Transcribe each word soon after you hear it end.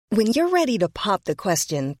When you're ready to pop the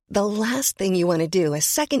question, the last thing you want to do is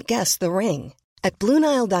second-guess the ring. At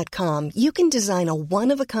BlueNile.com, you can design a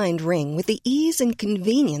one-of-a-kind ring with the ease and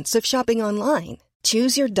convenience of shopping online.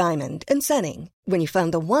 Choose your diamond and setting. When you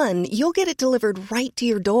find the one, you'll get it delivered right to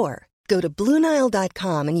your door. Go to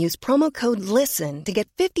BlueNile.com and use promo code LISTEN to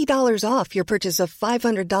get $50 off your purchase of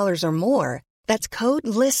 $500 or more. That's code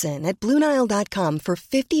LISTEN at BlueNile.com for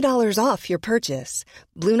 $50 off your purchase.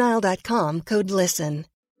 BlueNile.com, code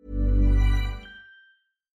LISTEN.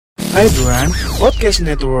 Hai everyone, Podcast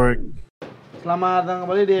Network. Selamat datang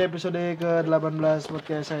kembali di episode ke-18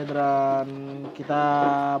 Podcast Hydran. Kita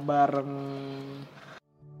bareng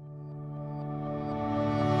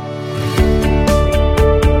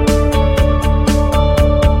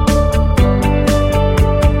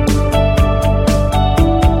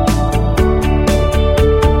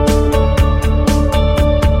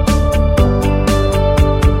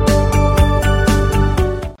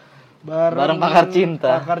pakar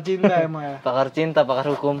cinta. Pakar cinta emang ya. Pakar cinta, pakar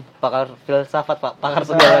hukum, pakar filsafat, pakar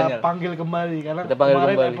segalanya. Panggil kembali karena kita panggil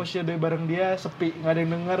kemarin kembali. episode bareng dia sepi, nggak ada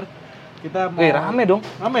yang denger. Kita mau Rame dong.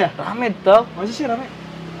 Rame ya? Rame tau. Masih sih rame.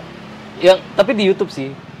 Yang tapi di YouTube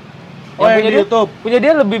sih. Oh, yang di YouTube. Punya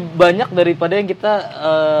dia lebih banyak daripada yang kita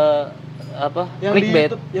Yang clickbait. di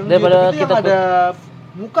YouTube, yang daripada di YouTube itu kita yang ada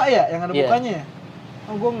muka ya, yang ada Iya. mukanya ya.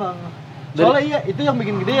 Oh, gua nggak. Soalnya iya, itu yang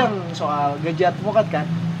bikin gede yang soal gaji advokat kan.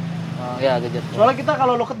 Ya gaji advokat. Soalnya kita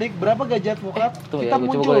kalau lo ketik berapa gaji advokat, tuh kita ya, gua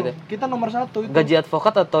coba muncul. lihat ya. Kita nomor 1 itu. Gaji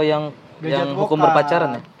advokat atau yang Gaji yang advokat. hukum berpacaran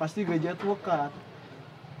ya? Pasti gaji advokat.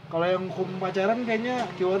 Kalau yang hukum pacaran kayaknya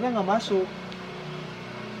keywordnya nggak masuk.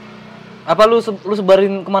 Apa lu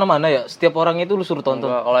sebarin kemana-mana ya? Setiap orang itu lu suruh tonton.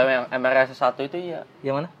 Kalau yang MRS 1 itu iya.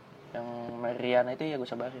 Yang mana? Yang Mariana itu ya gue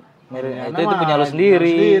sebarin. Itu punya lu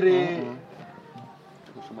sendiri.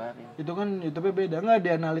 Gue sebarin. Itu kan YouTube-nya beda nggak di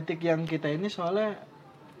analitik yang kita ini soalnya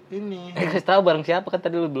ini. Kasih tahu bareng siapa kan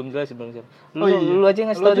tadi lu belum jelasin bareng siapa. Lu, Oh iya. lu aja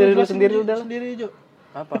ngasih tahu diri lu sendiri udah. Sendiri, Jo.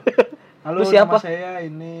 Apa? Halo, Lu siapa? nama saya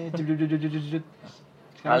ini jut.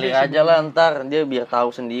 Kali aja lah ntar dia biar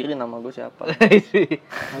tahu sendiri nama gue siapa.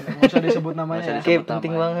 Nggak usah disebut namanya. Oke,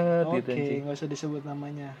 penting banget gitu Oke, anjing. nggak usah disebut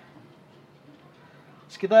namanya.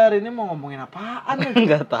 Terus kita hari ini mau ngomongin apaan nih?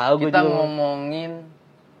 Enggak tahu gue Kita juga. ngomongin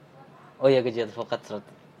Oh iya gaji advokat serot.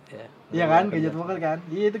 Ya. Iya kan, gaji advokat kan?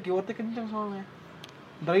 Iya itu keywordnya kenceng soalnya.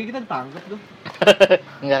 Ntar lagi kita ditangkap tuh.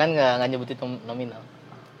 Enggak nyebutin nominal.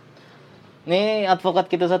 Nih advokat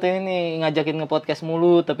kita satu ini nih ngajakin nge-podcast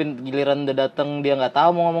mulu tapi giliran udah dateng dia enggak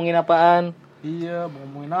tahu mau ngomongin apaan. Iya, mau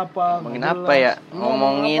ngomongin apa? ngomongin nggak apa jelas. ya?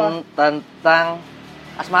 Ngomongin tentang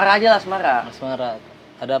asmara aja lah, asmara. Asmara.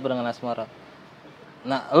 Ada apa dengan asmara?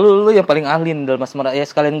 Nah, lu yang paling ahli nih dalam asmara. Ya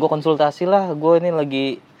sekalian gue konsultasi lah. Gue ini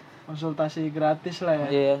lagi Konsultasi gratis lah ya.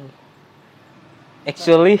 iya.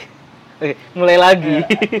 Actually mulai lagi.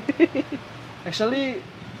 Actually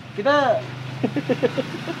kita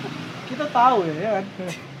tahu ya kan.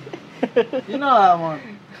 You know lah, Mon.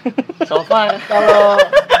 So far Kalau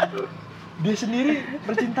dia sendiri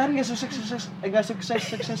percintaan nggak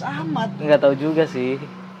sukses amat. Nggak tahu juga sih.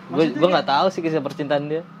 Gue Maksudnya nggak tahu sih kisah percintaan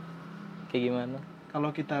dia kayak gimana.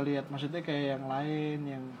 Kalau kita lihat maksudnya kayak yang lain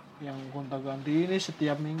yang gonta-ganti ini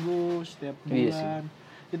setiap minggu, setiap Iya bulan.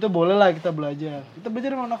 Itu boleh lah kita belajar. Kita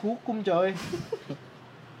belajar sama anak hukum, coy.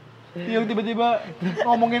 Yang tiba-tiba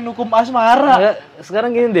ngomongin hukum asmara. Nggak,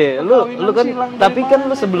 sekarang gini deh, lu kan silang tapi dari kan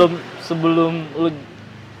lu mana sebelum lu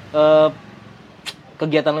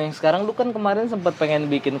kegiatan lu yang sekarang lu kan kemarin sempat pengen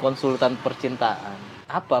bikin konsultan percintaan.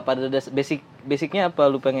 Apa pada basicnya apa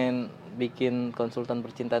lu pengen bikin konsultan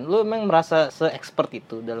percintaan? Lu emang merasa se-expert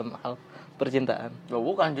itu dalam hal percintaan? Loh,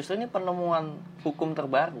 bukan, justru ini penemuan hukum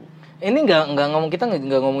terbaru. Ini nggak ngomong, kita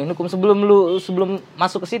nggak ngomongin hukum sebelum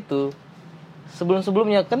masuk ke situ.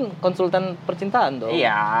 Sebelumnya kan konsultan percintaan dong.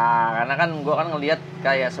 Iya, karena kan gue kan ngelihat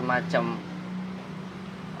kayak semacam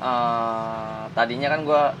tadinya kan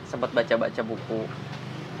gue sempat baca-baca buku,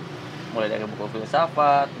 mulai dari buku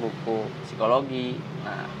filsafat, buku psikologi.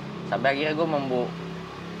 Nah, sampai akhirnya gue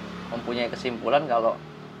mempunyai kesimpulan kalau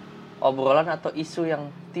obrolan atau isu yang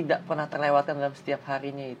tidak pernah terlewatkan dalam setiap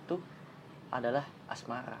harinya itu adalah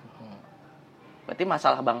asmara. Berarti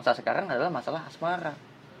masalah bangsa sekarang adalah masalah asmara.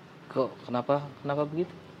 Kok kenapa begitu?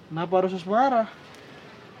 Kenapa harus asmara?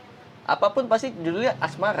 Apapun pasti judulnya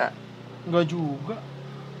asmara. Enggak juga.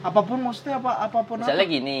 Apapun maksudnya apapun. Misalnya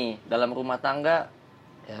gini, dalam rumah tangga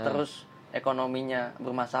Ya. terus ekonominya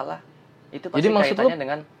bermasalah, itu Jadi pasti maksud kaitannya lu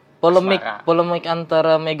dengan asmara. polemik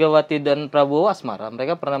antara Megawati dan Prabowo asmara.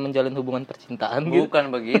 Mereka pernah menjalin hubungan percintaan gitu.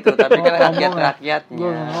 Bukan begitu, tapi kan Gue rakyat-rakyatnya.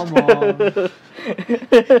 ngomong.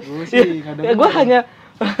 Gue sih nggak Ya gue hanya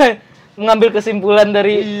mengambil kesimpulan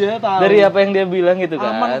dari Iya, tahu. dari apa yang dia bilang gitu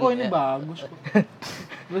kan. Aman kok ini Ya. bagus kok.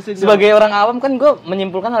 Terusin, Sebagai orang awam kan gue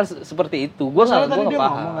menyimpulkan hal seperti itu. Gue soalnya tadi nggak dia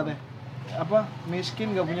paham. ngomong katanya apa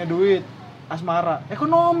miskin gak punya duit asmara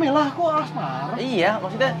ekonomi lah kok asmara Iya,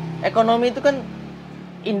 maksudnya ekonomi itu kan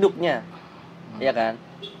induknya. Iya kan?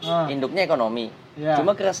 ah, Induknya ekonomi. ya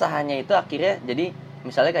Cuma keresahannya itu akhirnya jadi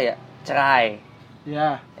misalnya kayak cerai.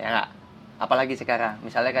 ya Ya enggak? Apalagi sekarang,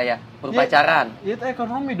 misalnya kayak berpacaran. ya itu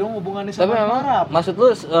ekonomi dong hubungannya Tapi sama memang asmara apa? maksud lu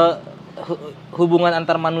hubungan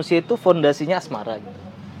antar manusia itu fondasinya asmara gitu.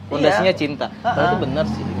 Fondasinya cinta. Kalau itu benar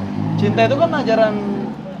sih. Cinta itu kan ajaran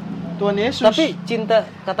Tuhan Yesus. Tapi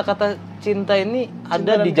kata-kata cinta ini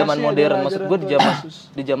ada dan di zaman kasih modern. adalah Maksud ajaran gue Tuhan Yesus.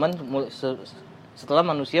 di zaman setelah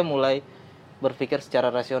manusia mulai berpikir secara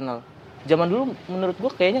rasional. Zaman dulu menurut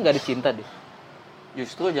gue kayaknya nggak ada cinta deh.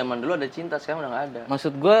 Justru zaman dulu ada cinta, sekarang udah nggak ada.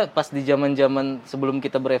 Maksud gue pas di zaman-zaman sebelum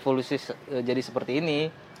kita berevolusi jadi seperti ini.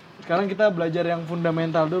 Sekarang kita belajar yang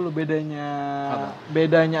fundamental dulu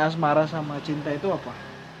bedanya asmara sama cinta itu apa?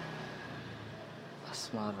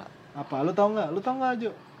 Asmara. Apa? Lu tau nggak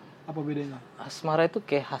Jo? Apa bedanya? Asmara itu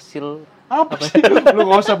kayak hasil Apa sih? Lu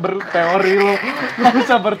nggak usah berteori lu. Lu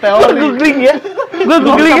bisa berteori. googling ya. Gue Lu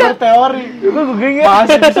googling bisa ya. berteori. Gue googling ya.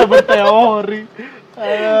 Masih bisa berteori.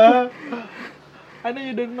 I know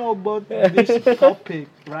you don't know about this topic,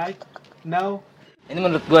 right? Now, Ini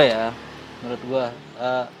menurut gue ya. Menurut gue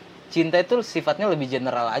cinta itu sifatnya lebih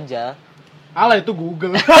general aja. ala itu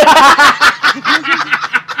Google.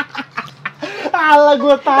 Ala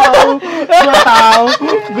gue tahu.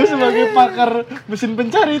 Gue sebagai pakar mesin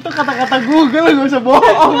pencari itu kata-kata Google, gak usah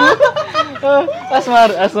bohong.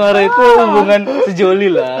 Asmara itu hubungan sejoli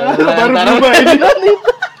lah. Baru Antara- berubah ini.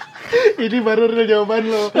 Ini baru real jawaban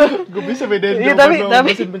lo. Gue bisa bedain Iya, jawaban lo sama tapi-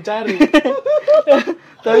 mesin pencari.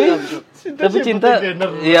 tapi cinta seperti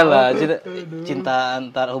genre. iyalah cinta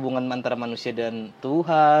hubungan antara manusia dan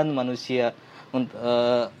Tuhan, manusia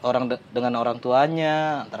dengan orang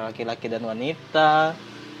tuanya, antara laki-laki dan wanita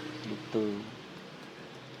gitu.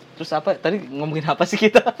 Terus apa tadi ngomongin apa sih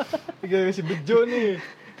kita? Gak kasih bejo nih.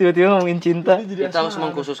 Tiba-tiba ngomongin cinta. Jadi Kita harus asmara.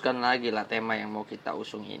 mengkhususkan lagi lah tema yang mau kita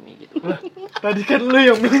usung ini gitu. Tadi kan lu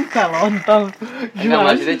yang minta lontong. Enggak, Gimana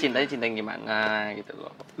maksudnya sih? cinta yang gimana gitu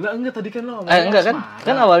loh. Lah enggak, tadi kan lu ngomongin Enggak kan? asmara.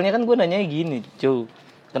 Kan awalnya kan gue nanya gini, Cu.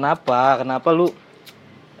 Kenapa lu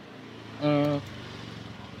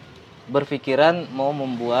berpikiran mau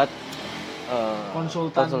membuat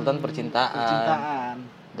konsultan percintaan?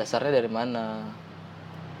 Dasarnya dari mana?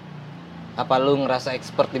 Apa lu ngerasa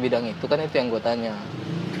expert di bidang itu? Kan itu yang gue tanya.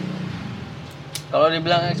 Kalau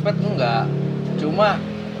dibilang expert enggak, cuma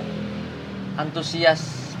antusias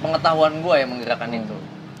pengetahuan gue yang menggerakkan itu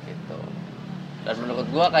gitu. Dan menurut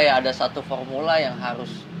gue kayak ada satu formula yang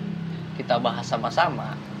harus kita bahas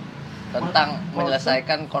sama-sama tentang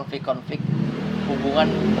menyelesaikan konflik-konflik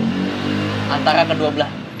hubungan antara kedua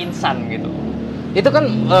belah insan gitu. Itu kan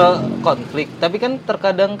konflik, tapi kan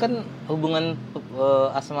terkadang kan hubungan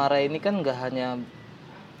asmara ini kan nggak hanya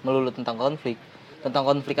melulu tentang konflik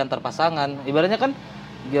antar pasangan. Ibaratnya kan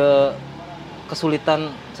ya,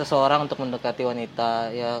 kesulitan seseorang untuk mendekati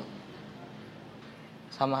wanita ya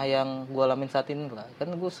sama yang gue alamin saat ini lah.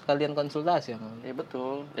 Kan gue sekalian konsultasi sama. Ya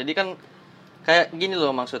betul. Jadi kan kayak gini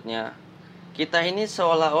loh maksudnya. Kita ini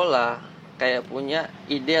seolah-olah kayak punya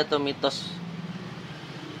ide atau mitos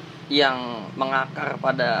yang mengakar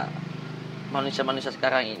pada manusia-manusia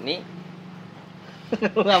sekarang ini.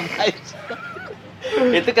 Ngapain?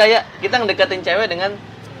 Itu kayak kita ngedeketin cewek dengan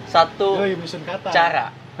satu Lagi mesin kata. cara.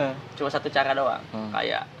 Cuma satu cara doang. Hmm.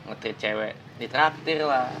 Kayak nge-treat cewek ditraktir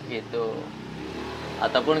lah gitu.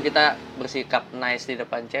 Ataupun kita bersikap nice di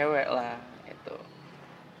depan cewek lah gitu.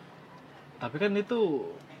 Tapi kan itu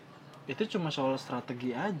cuma soal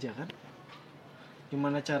strategi aja kan.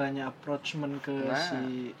 Gimana caranya approachment ke Nah.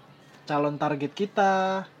 si calon target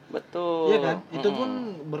kita. Betul. Iya kan? Itu pun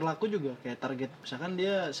berlaku juga kayak target misalkan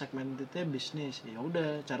dia segmentednya bisnis. Ya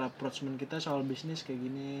udah, cara approachment kita soal bisnis kayak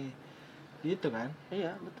gini. Gitu kan?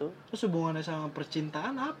 Iya, betul. Terus hubungannya sama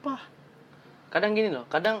percintaan apa? Kadang gini loh,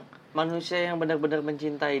 kadang manusia yang benar-benar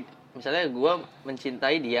mencintai, misalnya gue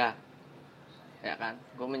mencintai dia, ya kan,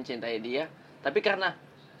 gue mencintai dia, tapi karena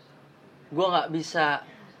gue nggak bisa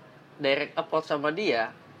direct approach sama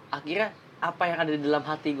dia, akhirnya apa yang ada di dalam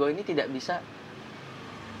hati gue ini tidak bisa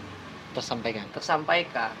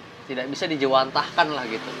tersampaikan, tidak bisa dijewantahkan lah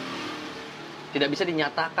gitu, tidak bisa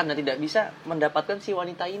dinyatakan dan tidak bisa mendapatkan si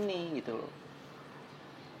wanita ini gitu loh.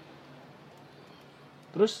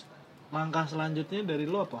 Terus langkah selanjutnya dari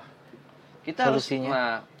lo apa? Kita Solusinya? harus,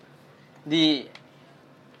 nah, di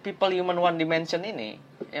people human one dimension ini,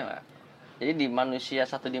 ya nggak? Jadi di manusia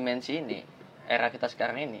satu dimensi ini, era kita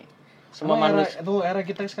sekarang ini, Semua manusia era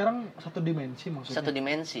kita sekarang satu dimensi maksudnya. satu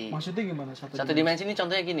dimensi. Maksudnya gimana Satu dimensi ini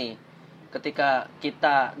contohnya gini. Ketika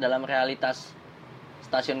kita dalam realitas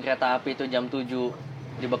stasiun kereta api itu jam 7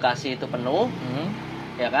 di Bekasi itu penuh,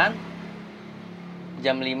 ya kan?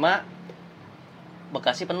 Jam 5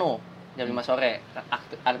 Bekasi penuh, jam 5 sore.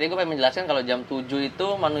 Artinya gue pengen menjelaskan kalau jam 7 itu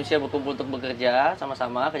manusia berkumpul untuk bekerja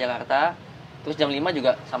sama-sama ke Jakarta. Terus jam 5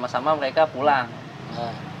 juga sama-sama mereka pulang.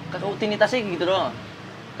 Rutinitasnya gitu doang.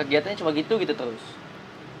 Kegiatannya cuma gitu terus.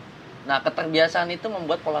 Nah, keterbiasaan itu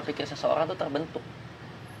membuat pola pikir seseorang tuh terbentuk.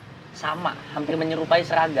 Sama, hampir menyerupai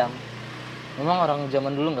seragam. Memang orang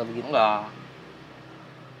zaman dulu nggak begitu? Enggak.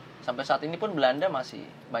 Sampai saat ini pun Belanda masih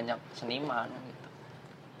banyak seniman gitu.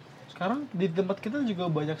 Sekarang di tempat kita juga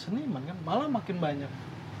banyak seniman kan, malah makin banyak.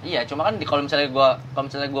 Iya, cuma kan kalau misalnya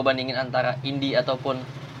gua bandingin antara indie ataupun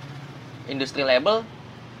industri label,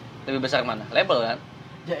 lebih besar mana? Label kan?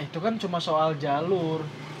 Ya itu kan cuma soal jalur,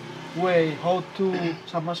 way, how to,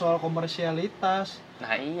 sama soal komersialitas.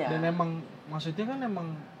 Nah, iya. Dan emang maksudnya kan emang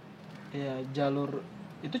ya jalur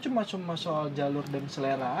itu cuma soal jalur dan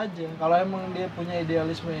selera aja. Kalau emang dia punya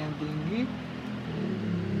idealisme yang tinggi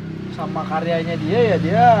sama karyanya dia, ya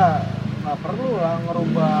dia nggak perlu lah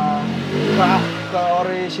ngerubah ke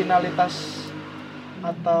originalitas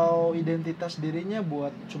atau identitas dirinya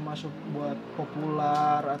buat buat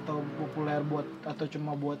populer atau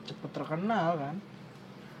cuma buat cepet terkenal kan.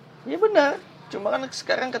 Iya benar. Cuma kan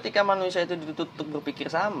sekarang ketika manusia itu ditutup berpikir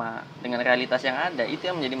sama dengan realitas yang ada, itu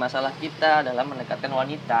yang menjadi masalah kita dalam mendekatkan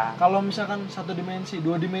wanita. Kalau misalkan satu dimensi,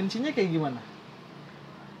 dua dimensinya kayak gimana?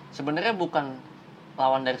 Sebenarnya bukan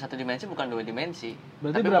lawan dari satu dimensi, bukan dua dimensi.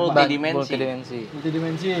 Berarti tapi berapa? multidimensi.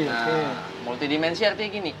 Multidimensi. Nah, Oke. multidimensi artinya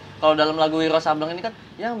gini. Kalau dalam lagu Wiro Sableng ini kan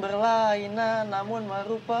yang berlainan namun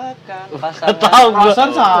merupakan pasangan. Tahu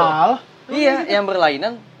perasaan salah. Iya, yang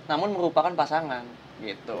berlainan namun merupakan pasangan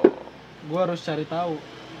gitu. Gua harus cari tahu.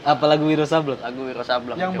 Apa lagu Wiro Sableng? Lagu Wiro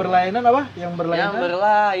Sableng. Yang coba. berlainan apa? Yang berlainan. Yang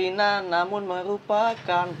berlainan namun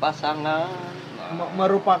merupakan pasangan.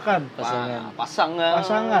 Merupakan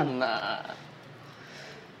Pasangan. Nah,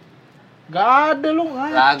 gak ada lu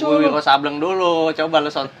ngaco. lagu lu. Wiro Sableng dulu. Coba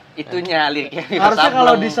lu itunya liriknya Wiro Harusnya Sableng.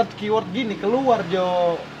 kalau di search keyword gini keluar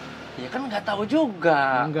Jo. Ya kan nggak tahu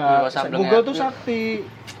juga. Wiro Enggak. Sableng Google ya. tuh sakti.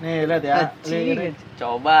 Nih lihat ya. Lirik.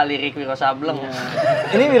 Coba lirik Wiro Sableng. Iya.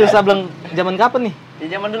 Ini Wiro Sableng zaman kapan nih? Di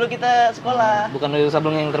zaman dulu kita sekolah. Bukan Wiro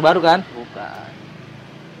Sableng yang terbaru kan? Bukan.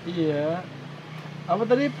 Iya. Apa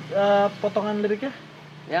tadi potongan liriknya?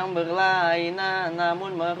 Yang berlainan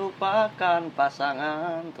namun merupakan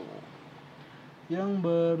pasangan tuh. Yang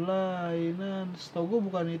berlainan. Setahu gue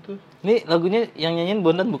bukan itu. Ini lagunya yang nyanyiin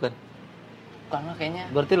Bondan bukan? Bukan lah kayaknya.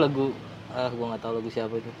 Berarti lagu gua nggak tahu lagu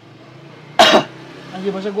siapa itu.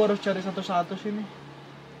 Anjir masa gue harus cari satu-satu sini.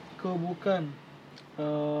 Bukan.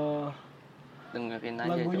 Dengerin aja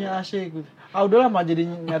Lagunya coba. asik. Udahlah mah jadi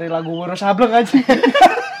nyari lagu Wiro Sableng aja.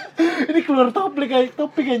 Ini keluar topik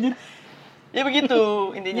anjir. Ya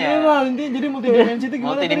begitu intinya. Iya lah, intinya jadi multidimensi itu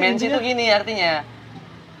gimana? Multidimensi tadi itu intinya? gini artinya.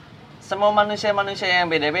 Semua manusia-manusia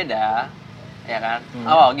yang beda-beda, ya kan?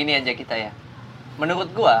 Gini aja kita ya.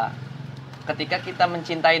 Menurut gua, ketika kita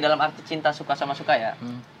mencintai dalam arti cinta suka sama suka ya,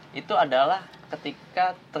 itu adalah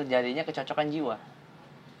ketika terjadinya kecocokan jiwa.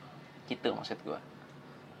 Gitu maksud gua.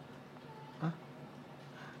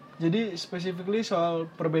 Jadi specifically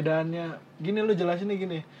soal perbedaannya, gini lu jelasinnya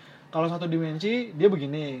gini. Kalau satu dimensi dia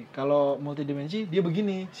begini, kalau multidimensi dia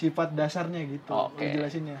begini, sifat dasarnya gitu. Oke. Lu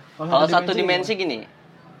jelasinnya. Kalau satu dimensi gini,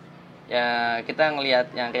 ya kita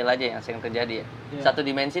ngelihat yang real aja yang sering terjadi ya. Iya. Satu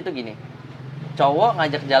dimensi itu gini, cowok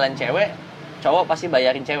ngajak jalan cewek, cowok pasti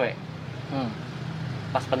bayarin cewek.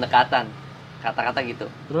 Pas pendekatan, kata-kata gitu.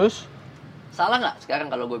 Terus Salah nggak sekarang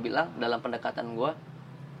kalau gue bilang dalam pendekatan gue,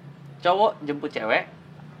 cowok jemput cewek,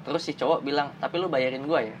 terus si cowok bilang, tapi lu bayarin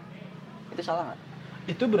gue ya? Itu salah nggak?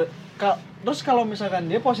 itu terus kalau misalkan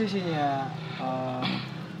dia posisinya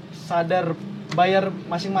sadar bayar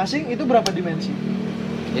masing-masing, itu berapa dimensi?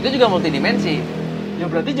 Itu juga multidimensi. Ya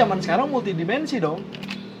berarti zaman sekarang multidimensi dong.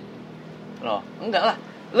 Loh, enggak lah.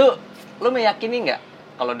 Lu meyakini nggak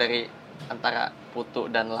kalau dari antara Putu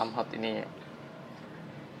dan Lamhot ini?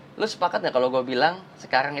 Lu sepakat nggak kalau gue bilang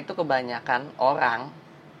sekarang itu kebanyakan orang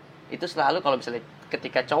itu selalu kalau misalnya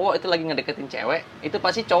ketika cowok itu lagi ngedeketin cewek, itu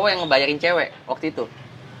pasti cowok yang ngebayarin cewek waktu itu.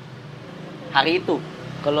 Hari itu.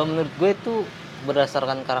 Kalau menurut gue itu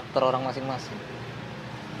berdasarkan karakter orang masing-masing.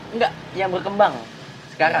 Enggak, yang berkembang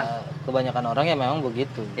sekarang. Ya, kebanyakan orang ya memang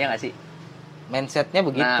begitu. Iya nggak sih? Mindsetnya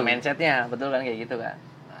begitu. Nah, mindsetnya betul kan kayak gitu kan.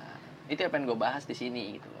 Nah, itu yang pengen gue bahas di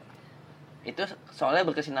sini gitu loh. Itu soalnya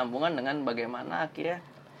berkesinambungan dengan bagaimana akhirnya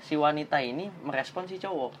si wanita ini merespon si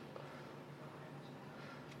cowok.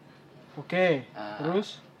 Oke. Ah.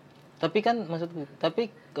 Terus Tapi kan maksudku,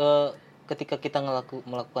 ketika kita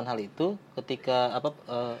melakukan hal itu, ketika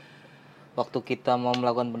waktu kita mau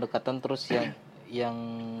melakukan pendekatan terus yang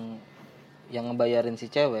yang ngebayarin si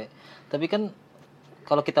cewek, tapi kan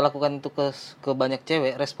kalau kita lakukan itu ke banyak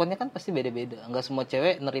cewek, responnya kan pasti beda-beda. Enggak semua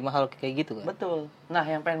cewek nerima hal kayak gitu kan. Betul. Nah,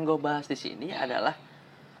 yang pengen gue bahas di sini adalah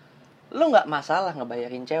lu nggak masalah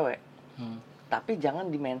ngebayarin cewek, tapi jangan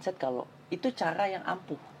di mindset kalau itu cara yang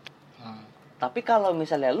ampuh. Tapi kalau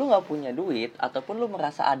misalnya lu nggak punya duit ataupun lu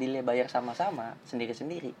merasa adilnya bayar sama-sama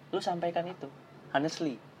sendiri-sendiri, lu sampaikan itu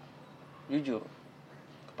honestly, jujur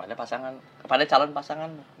kepada calon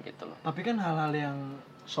pasangan gitu loh. tapi kan hal-hal yang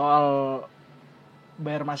soal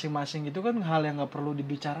bayar masing-masing itu kan hal yang nggak perlu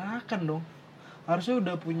dibicarakan dong. Harusnya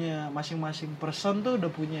udah punya masing-masing person tuh udah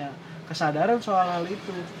punya kesadaran soal hal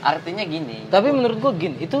itu. Artinya gini. Tapi menurut gua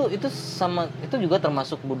gini, itu juga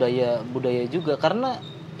termasuk budaya juga, karena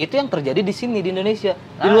itu yang terjadi di sini di Indonesia.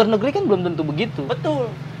 Di luar negeri kan belum tentu begitu. Betul.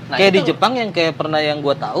 Nah, kayak itu. di Jepang yang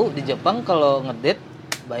gua tahu, di Jepang kalau ngedate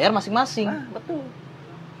bayar masing-masing. Nah, betul.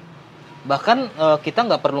 Bahkan kita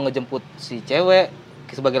nggak perlu ngejemput si cewek.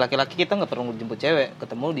 Sebagai laki-laki kita nggak perlu ngejemput cewek,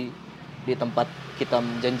 ketemu di tempat kita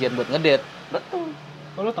janjian buat ngedate. Betul.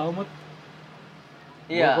 Kalau tahu Mut,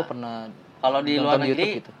 Iya. Gua pernah Kalau di luar nonton negeri,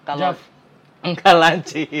 YouTube gitu. kalau Jav. enggak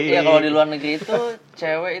lanci. iya kalau di luar negeri itu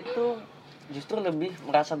cewek itu justru lebih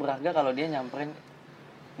merasa berharga kalau dia nyamperin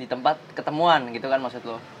di tempat ketemuan gitu kan, maksud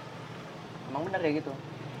lo. Emang benar kayak gitu.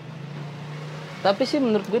 Tapi sih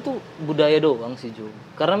menurut gue itu budaya doang sih, Jo.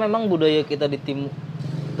 Karena memang budaya kita di timur,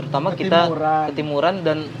 terutama ketimuran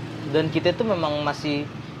dan kita itu memang masih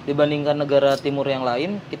dibandingkan negara timur yang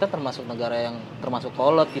lain, kita termasuk negara yang termasuk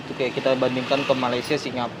kolot gitu. Kayak kita bandingkan ke Malaysia,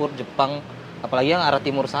 Singapura, Jepang, apalagi yang arah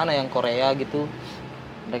timur sana, yang Korea gitu.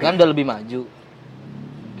 Mereka kan udah lebih maju.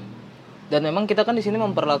 Dan memang kita kan di sini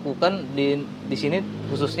memperlakukan di sini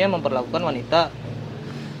khususnya memperlakukan wanita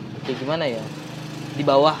kayak gimana ya?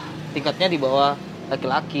 Tingkatnya di bawah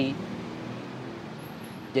laki-laki.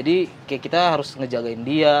 Jadi kayak kita harus ngejagain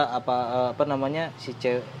dia apa namanya si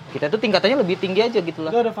cewek. Kita tuh tingkatannya lebih tinggi aja gitu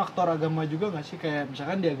lah. itu ada faktor agama juga nggak sih? Kayak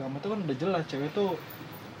misalkan di agama tuh kan udah jelas cewek tuh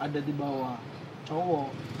ada di bawah cowok,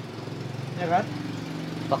 ya kan?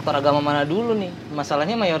 Faktor agama mana dulu nih?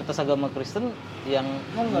 Masalahnya mayoritas agama Kristen yang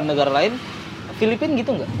Enggak. di negara lain, Filipina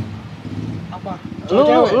gitu nggak? Apa?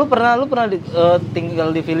 Lu pernah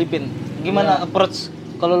tinggal di Filipina? Gimana approach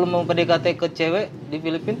kalau lu mau PDKT ke cewek di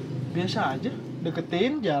Filipina? Biasa aja,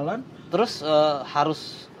 deketin jalan. Terus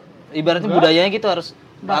harus ibaratnya Enggak. budayanya gitu harus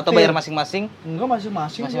atau Naktir. bayar masing-masing? Enggak,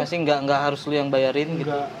 masing-masing. Masing-masing nggak harus lu yang bayarin gitu.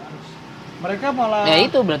 Enggak harus. Mereka malah Ya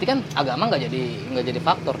itu berarti kan agama nggak jadi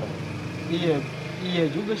faktor dong. Iya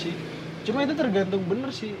juga sih. Cuma itu tergantung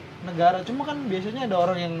bener sih negara. Cuma kan biasanya ada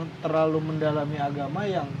orang yang terlalu mendalami agama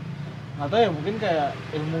yang nggak tahu ya, mungkin kayak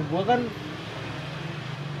ilmu gua kan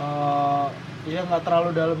ya nggak terlalu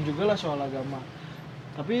dalam juga lah soal agama.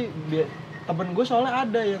 Tapi temen gue soalnya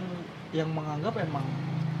ada yang menganggap emang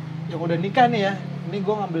yang udah nikah nih ya. Ini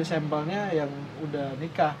gue ngambil sampelnya yang udah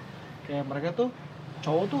nikah. Kayak mereka tuh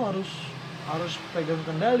cowok tuh harus pegang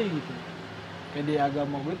kendali gitu. Kayak di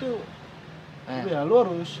agama gue tuh ya lu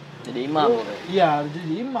harus Jadi imam gitu. Iya, harus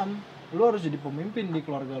jadi imam. Lu harus jadi pemimpin di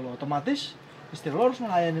keluarga lu. Otomatis istri lu harus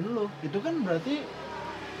melayani lu. Itu kan berarti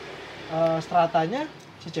stratanya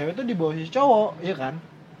si cewek tuh di bawah si cowok, iya kan?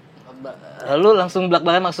 Lu langsung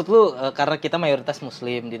belak-belakan maksud lu karena kita mayoritas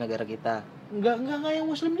muslim di negara kita. Enggak yang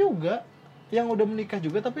muslim juga. Yang udah menikah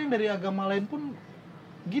juga tapi yang dari agama lain pun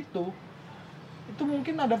gitu. Itu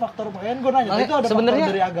mungkin ada faktor, makanya gue nanya, itu ada sebenarnya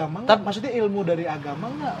faktor dari agama nggak? Maksudnya ilmu dari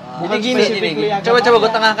agama nggak? Jadi gini. Coba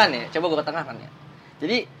gue tengahkan ya.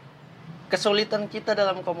 Jadi kesulitan kita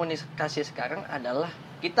dalam komunikasi sekarang adalah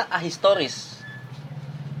kita ahistoris.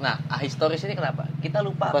 Nah, ahistoris ini kenapa? Kita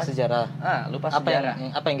lupa sejarah. Lupa sejarah.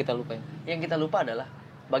 Apa yang kita lupain? Yang kita lupa adalah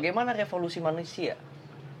bagaimana revolusi manusia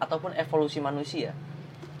ataupun evolusi manusia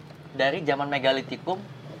dari zaman megalitikum,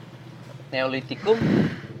 neolitikum,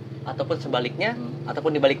 ataupun sebaliknya,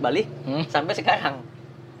 ataupun dibalik-balik sampai sekarang,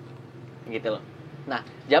 gitu loh. Nah,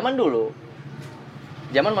 zaman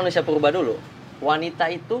manusia purba dulu, wanita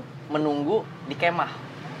itu menunggu di kemah.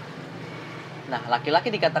 Nah, laki-laki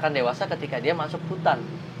dikatakan dewasa ketika dia masuk hutan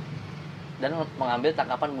dan mengambil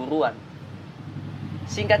tangkapan buruan.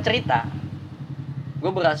 Singkat cerita,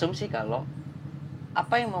 gue berasumsi kalau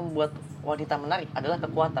apa yang membuat wanita menarik adalah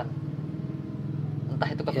kekuatan. Entah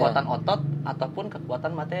itu kekuatan otot ataupun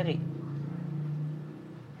kekuatan materi.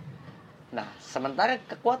 Nah, sementara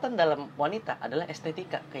kekuatan dalam wanita adalah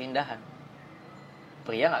estetika, keindahan.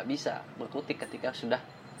 Pria nggak bisa berkutik ketika sudah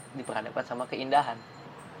diperhadapkan sama keindahan.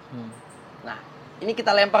 Nah, ini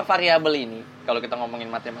kita lempar variabel ini, kalau kita ngomongin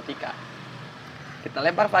matematika, kita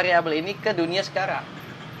lempar variabel ini ke dunia sekarang.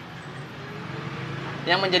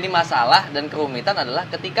 Yang menjadi masalah dan kerumitan adalah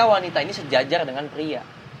ketika wanita ini sejajar dengan pria.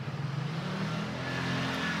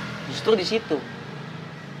 Justru di situ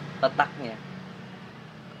letaknya.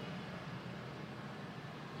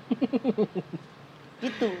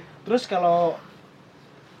 Itu. Terus kalau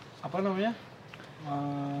apa namanya?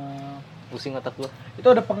 Pusing otak gua. Itu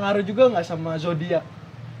ada pengaruh juga nggak sama zodiak?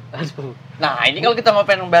 Aduh. Nah, ini kalau kita mau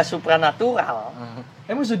pengen bahas supranatural,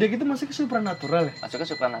 Emang zodiak itu masih ke supranatural ya? masuknya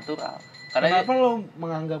supranatural. Karena Kenapa lo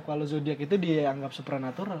menganggap kalau zodiak itu dianggap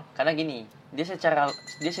supranatural? karena gini, dia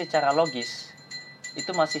secara logis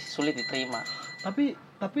itu masih sulit diterima. Tapi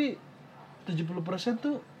 70%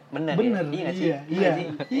 tuh Bener. bener. Iya nggak sih? Iya, Bener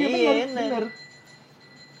sih? bener.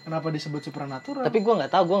 Kenapa disebut supranatural? Tapi gua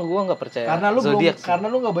nggak tahu, gua nggak percaya. karena lu zodiak belum, sih. karena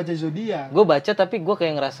lu nggak baca zodiak. Gue baca tapi gue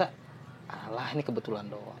kayak ngerasa alah ini kebetulan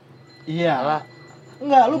doang. Iya. Alah,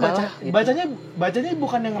 Enggak, lu enggak baca lah, gitu. bacanya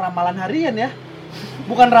bukan yang ramalan harian ya.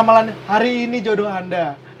 Bukan ramalan hari ini jodoh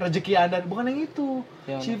Anda, rezeki Anda, bukan yang itu.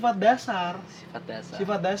 Yang Sifat dasar. Sifat dasar.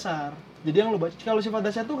 Sifat dasar. Jadi yang lu baca kalau sifat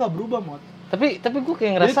dasar itu nggak berubah, Mot. tapi gue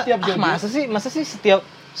kayak ngerasa Jadi tiap zodiak- masa sih setiap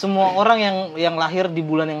semua orang yang lahir di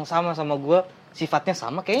bulan yang sama gue sifatnya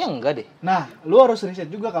sama, kayaknya enggak deh. Nah, lu harus riset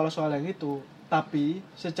juga kalau soal yang itu. Tapi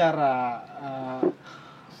secara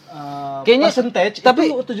Kayaknya percentage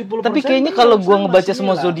tapi itu 70%. tapi kayaknya itu kalau sama gue ngebaca sih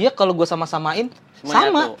semua lah. zodiak, kalau gue sama-samain Semuanya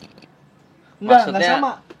sama. tuh. Enggak Maksudnya-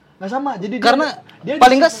 sama. Enggak sama. Jadi Karena dia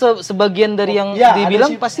paling ada enggak sebagian dari yang Ya,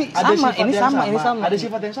 dibilang ada pasti ada sama, sifat ini yang sama, ini sama. Ada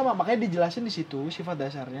sifat yang sama, makanya dijelasin di situ sifat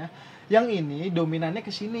dasarnya. Yang ini dominannya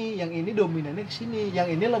ke sini, yang ini dominannya ke sini, yang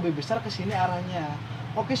ini lebih besar ke sini arahnya.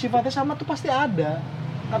 Oke, sifatnya sama tuh pasti ada.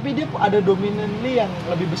 Tapi dia ada dominannya yang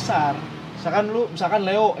lebih besar. Misalkan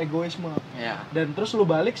Leo egoisme. Ya. Dan terus lu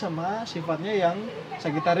balik sama sifatnya yang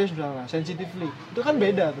Sagittarius misalnya, sensitively. Itu kan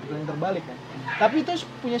beda, yang terbalik kan. Tapi itu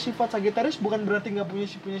punya sifat Sagittarius bukan berarti nggak punya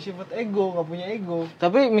sifat ego, nggak punya ego.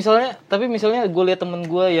 Tapi misalnya gue lihat temen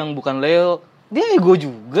gue yang bukan Leo, dia ego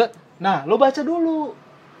juga. Nah, lo baca dulu.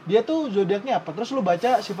 Dia tuh zodiaknya apa? Terus lo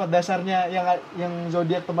baca sifat dasarnya yang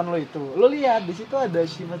zodiak teman lo itu. Lo lihat di situ ada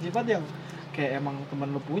sifat-sifat yang kayak emang teman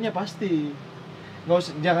lo punya pasti.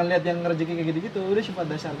 Jangan lihat yang rezeki kayak gitu-gitu, udah sifat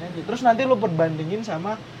dasarnya aja. Terus nanti lo perbandingin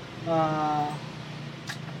sama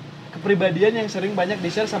kepribadian yang sering banyak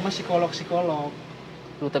di-share sama psikolog-psikolog.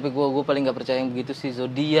 Lu tapi gue paling nggak percaya yang begitu sih,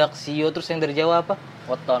 zodiak, sio, terus yang dari Jawa apa?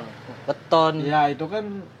 Weton. Weton. Ya, itu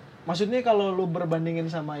kan maksudnya kalau lu berbandingin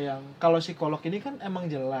sama yang kalau psikolog ini kan emang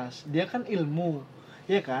jelas, dia kan ilmu.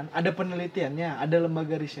 Iya kan? Ada penelitiannya, ada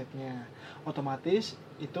lembaga risetnya. Otomatis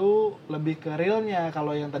itu lebih ke realnya.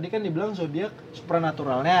 Kalau yang tadi kan dibilang zodiak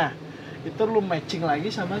supranaturalnya, itu lu matching lagi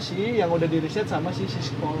sama si yang udah diriset sama si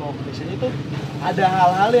psikolog. Biasanya itu ada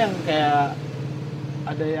hal-hal yang kayak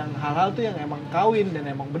ada yang hal-hal tuh yang emang kawin dan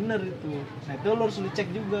emang bener itu. Nah itu lu harus dicek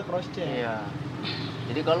juga, cross check. Iya.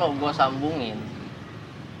 Jadi kalau gua sambungin,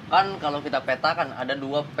 kan kalau kita petakan ada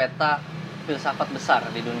dua peta filsafat besar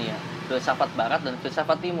di dunia, filsafat barat dan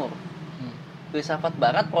filsafat timur. Filsafat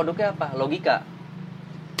barat produknya apa? Logika.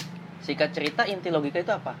 Singkat cerita, inti logika itu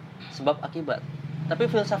apa? Sebab akibat. Tapi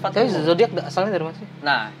filsafat Tapi timur, zodiak asalnya dari mana sih?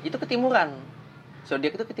 nah itu ketimuran.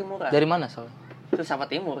 Zodiak itu ketimuran. Dari mana asalnya? Filsafat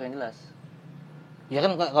timur yang jelas. Ya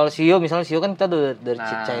kan kalau sio misalnya, sio kan kita dari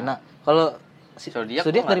Nah. China. Kalau Zodiak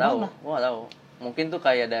zodiak gua dari nggak tahu. mana? Gua nggak tahu. Mungkin tuh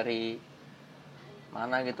kayak dari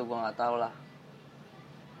mana gitu, gua nggak tahu lah.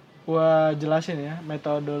 Gua jelasin ya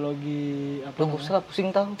metodologi apa Lu namanya? usah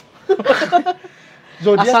pusing tahu.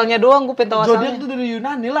 Zodiak. Asalnya doang gue pengen tahu Zodiak asalnya. itu dari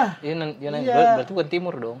Yunani lah. Yunani Iya. berarti bukan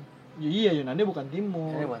timur dong. Iya, Yunani bukan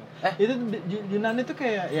timur. Ini bukan. Itu Yunani tuh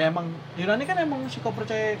kayak ya emang Yunani kan emang suka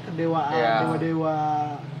percaya kedewaan, Iya. dewa-dewa.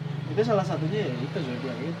 Itu salah satunya ya itu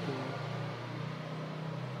zodiak itu.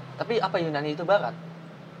 Tapi apa Yunani itu barat?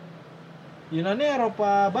 Yunani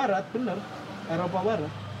Eropa Barat, bener. Eropa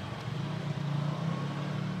Barat.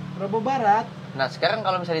 Eropa Barat. Nah sekarang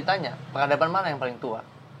kalau misalnya ditanya, peradaban mana yang paling tua?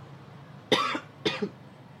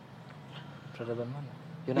 Peradaban mana?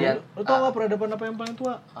 Iya. Yunani. Lu tau nggak peradaban apa yang paling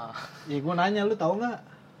tua? Ah, Ya gue nanya, lu tau nggak?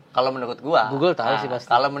 kalau menurut gua, Google tahu sih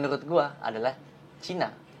pasti. Kalau menurut gua adalah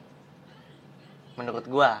Cina. Menurut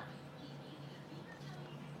gua,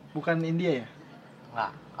 Bukan India ya?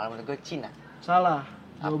 nggak. Kalau menurut gua Cina. Salah.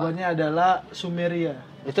 Apa? Jawabannya adalah Sumeria.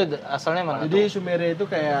 Itu asalnya mana? Jadi Sumeria itu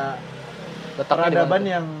kayak Letaknya di peradaban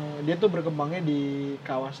mana? yang dia tuh berkembangnya di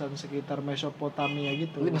kawasan sekitar Mesopotamia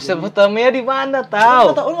gitu. Mesopotamia di mana Lu tahu?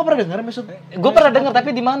 nggak pernah dengar Mesopotamia? Gue pernah dengar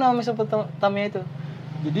tapi di mana Mesopotamia itu?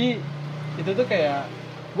 Jadi itu tuh kayak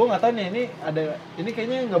Gue nggak tahu nih ini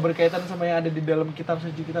kayaknya nggak berkaitan sama yang ada di dalam kitab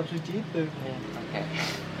suci itu. Oke.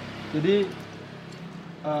 Jadi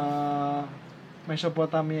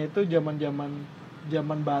Mesopotamia itu zaman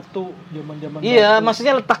batu, zaman Iya, batu.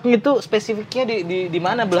 maksudnya letaknya itu spesifiknya di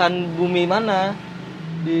mana, belahan bumi mana?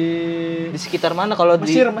 Di Sekitar mana kalau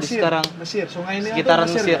Mesir, di sekarang? Mesir. Sungai ini Sekitaran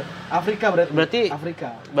Mesir. Mesir. Kan? Afrika berarti. Afrika.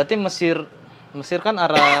 Berarti Mesir kan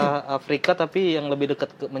arah Afrika tapi yang lebih dekat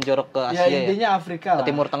menjorok ke Asia Ya intinya Afrika Ke lah.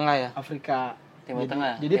 Timur Tengah ya. Afrika. Timur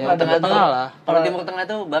Tengah. Jadi Timur pada Tengah lah. Kalau Timur Tengah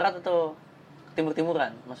itu barat atau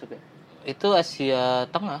timur-timuran masuknya? Itu Asia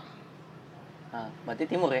Tengah. Nah, berarti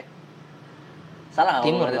timur ya? Salah nggak?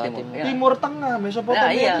 Timur berarti lah, timur. timur. Iya. Timur Tengah, Mesopotamia.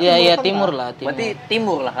 Nah, iya. itu Iya Tengah. timur lah, timur. Berarti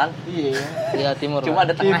timur lah kan? Iya. Iya timur. Cuma lah.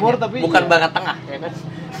 ada tengahnya. Timur tapi bukan iya. barat tengah ya kan?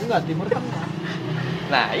 Enggak, Timur Tengah.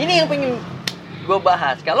 Nah, ini yang pengen gue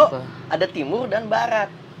bahas. Kalau Apa? ada timur dan barat.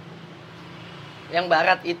 Yang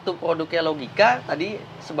barat itu produknya logika, tadi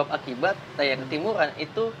sebab akibat, yang timuran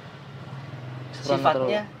itu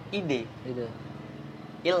sifatnya ide, Gitu.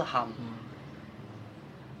 ilham.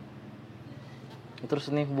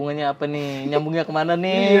 Terus nih hubungannya apa nih? Nyambungnya kemana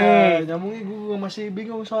nih? Iya, nyambungnya gue masih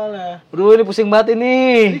bingung soalnya. Bro, ini pusing banget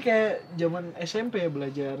ini. Ini kayak zaman SMP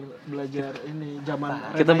belajar ini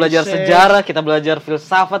zaman Kita belajar sejarah, kita belajar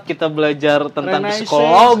filsafat, kita belajar tentang Renaissance,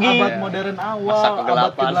 abad abad modern awal, Masa abad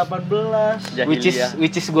kegelapan. ke-18.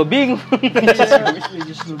 which is gue bingung. Iya,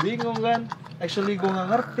 justru bingung kan. Actually gue nggak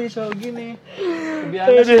ngerti soal gini. Lebih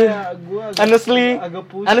honest ya, gue agak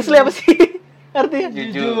pusing. Honestly apa sih? Artinya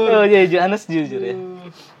Jujur. Oh iya, honest jujur ya.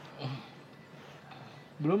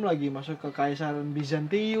 Belum lagi masuk ke Kaisaran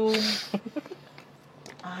Bizantium.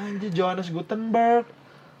 Anjir, Johannes Gutenberg.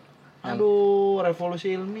 Aduh,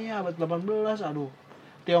 revolusi ilmiah abad 18. Aduh.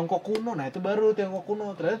 Tiongkok kuno. Nah, itu baru Tiongkok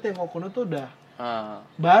kuno. Ternyata Tiongkok kuno tuh udah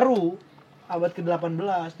baru abad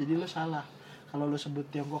ke-18. Jadi lu salah kalau lu sebut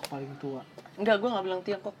Tiongkok paling tua. Enggak, gue nggak bilang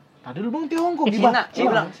Tiongkok. Tadi lu bilang Tiongkok Cina, dia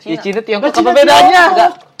bilang Ya Cina. Cina Tiongkok Nah, apa Cina bedanya? Tiongkok.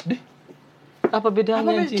 Enggak. Dih, Apa bedanya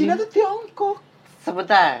apa Cina tuh Tiongkok.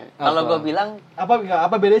 Sebentar, kalau Apa? gue bilang,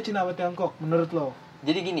 Apa bedanya Cina sama Tiongkok menurut lo?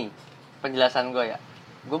 jadi gini, penjelasan gue ya.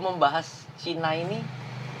 Gue membahas Cina ini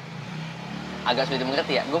agak sulit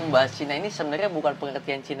dimengerti ya. Gue membahas Cina ini sebenarnya bukan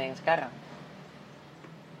pengertian Cina yang sekarang.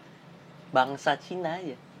 Bangsa Cina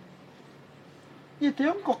aja. Ya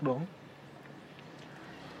Tiongkok dong.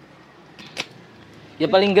 Ya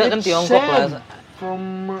paling enggak kan It's Tiongkok same lah. From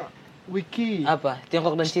Wiki. Apa?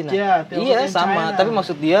 Tiongkok dan Cina. Ya, Tiongkok Iya, dan sama. China. Tapi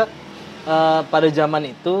maksud dia pada zaman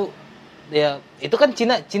itu ya itu kan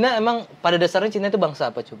Cina emang pada dasarnya Cina itu bangsa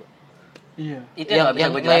apa coba? Iya. Itu yang nggak bisa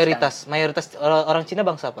yang gue jelaskan. mayoritas orang Cina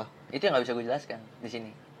bangsa apa? Itu yang nggak bisa gue jelaskan di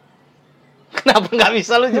sini. Kenapa nggak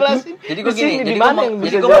bisa lu jelasin? Jadi gue Di sini, gini, di jadi mana yang gue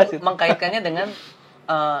bisa jelasin? mengkaitkannya dengan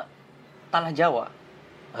tanah Jawa.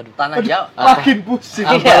 Aduh. Tanah Jawa. Makin pusing.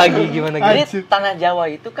 Apa Iya. lagi gimana Jadi gitu? tanah Jawa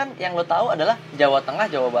itu kan yang lo tahu adalah Jawa Tengah,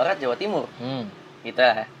 Jawa Barat, Jawa Timur, gitu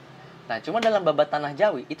ya. Nah, cuma dalam babat tanah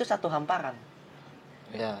Jawi itu satu hamparan.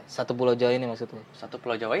 Ya, satu pulau Jawa ini maksud lu. Satu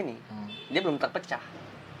pulau Jawa ini dia belum terpecah,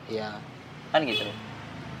 Iya. kan gitu.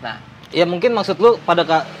 Nah, Ya mungkin maksud lu pada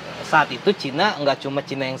saat itu Cina nggak cuma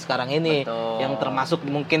Cina yang sekarang ini, Betul. yang termasuk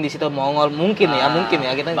mungkin di situ Mongol mungkin ya kita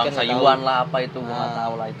bangsa kan nggak tahu. Yuan lah apa itu gue nggak Nah.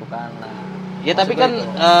 tahu lah itu kan. Nah, Ya tapi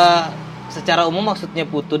maksudnya kan itu. secara umum maksudnya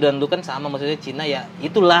Putu dan lu kan sama, maksudnya Cina ya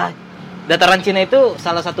itulah. Dataran Cina itu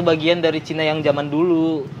salah satu bagian dari Cina yang zaman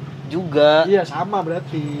dulu juga. Iya, sama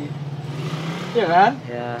berarti. Iya kan?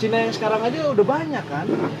 Ya. Cina yang sekarang aja udah banyak kan?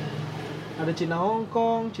 Ada Cina Hong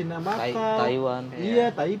Kong, Cina Macau, Taiwan. Iya,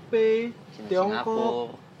 Taipei, Cina Tiongkok.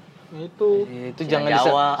 Singapura. Nah, itu. Itu Cina jangan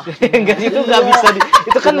Jawa. enggak itu nggak bisa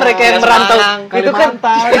itu kan Cina mereka yang Semarang, merantau.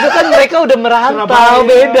 Kalimantan. Itu kan mereka udah merantau, Surabaya.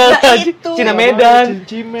 beda. Nah, itu. Cina Medan,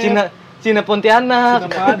 Cina Cimet, Cina Pontianak.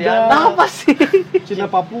 Cina Padang, Apa sih? Cina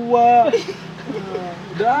Papua. Nah,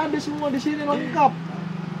 udah ada semua di sini lengkap.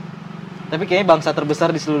 Tapi kayaknya bangsa terbesar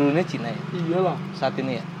di seluruh dunia Cina ya Iyalah. saat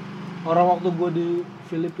ini ya. Orang waktu gue di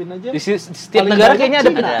Filipina aja. Di setiap paling negara banyak kayaknya ada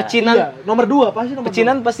Cina. pecinan. Iya, nomor 2 pasti nomor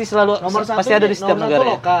Pecinan 2. pasti selalu Nomor 1 pasti ada di setiap negara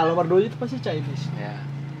ya. lokal, nomor 2 itu pasti Chinese. Ya.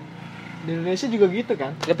 Di Indonesia juga gitu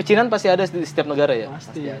kan? Ya pecinan pasti ada di setiap negara ya.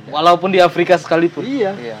 Pasti. Walaupun di Afrika sekalipun.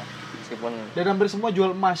 Iya. Iya. Meskipun Dan hampir semua jual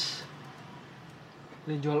emas.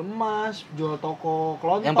 Dan jual emas, jual toko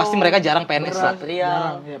kelontong. Yang pasti mereka jarang PNS lah. material.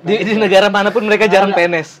 Jarang, ya, Di negara manapun mereka Nggak jarang ada.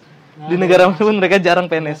 PNS. Nggak Di ada. negara manapun mereka jarang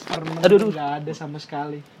PNS. Aduh. Nggak ada sama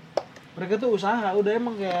sekali. Mereka tuh usaha, udah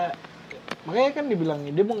emang kayak makanya kan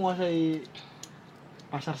dibilangin dia menguasai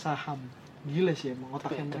pasar saham. Gila sih emang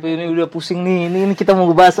otaknya mereka. Tapi ini udah pusing nih. Ini kita mau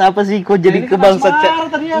bahas apa sih? Kok jadi ini ke kan bangsa Asmara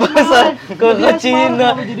tadi, Asmara. bangsa kok Tadi ke Asmara, Cina,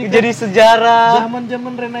 kenapa jadi sejarah.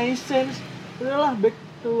 Zaman-zaman Renaissance. Udahlah back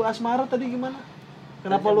to Asmara tadi gimana?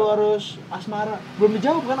 Kenapa lu harus asmara? Belum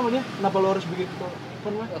dijawab kan sama dia. Kenapa lu harus bikin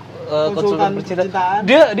konsultan percintaan?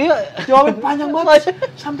 Dia jawabnya panjang banget.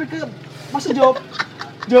 Sampai ke masa jawab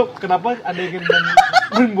kenapa ada yang ingin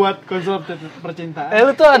membuat konsultan percintaan?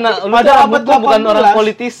 Lu tuh lu tuh abad bukan orang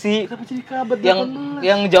politisi. Kenapa jadi ke abad 18?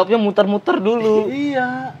 Yang jawabnya muter-muter dulu.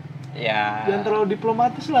 Iya. Ya. Jangan terlalu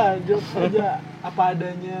diplomatis lah, jawab aja apa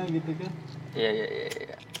adanya gitu kan. Iya.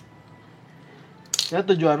 Ya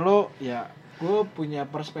tujuan lo ya gue punya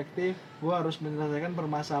perspektif, gue harus menyelesaikan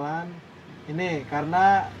permasalahan ini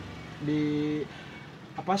karena di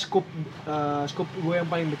scoop gue yang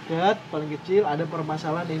paling dekat, paling kecil ada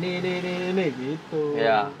permasalahan ini gitu.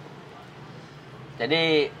 Ya.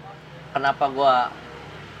 Jadi kenapa gue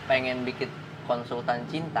pengen bikin konsultan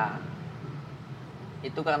cinta?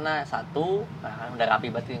 Itu karena satu, udah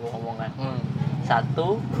rapi banget gue ngomong kan.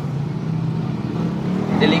 Satu,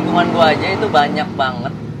 di lingkungan gue aja itu banyak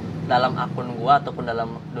banget dalam akun gue ataupun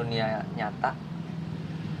dalam dunia nyata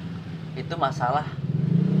itu masalah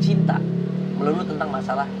cinta, melulu tentang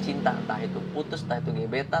masalah cinta, entah itu putus, entah itu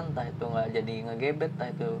gebetan, entah itu nggak jadi ngegebet, entah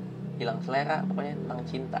itu hilang selera, pokoknya tentang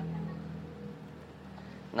cinta.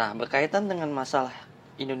 Nah, berkaitan dengan masalah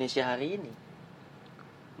Indonesia hari ini,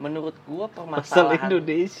 menurut gua permasalahan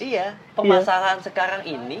Indonesia. Iya, permasalahan sekarang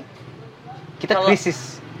ini kita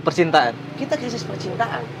krisis percintaan. Kita krisis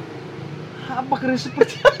percintaan. Apa krisis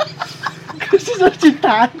percintaan? Krisis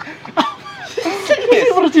percintaan.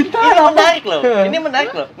 Krisis percintaan. Ini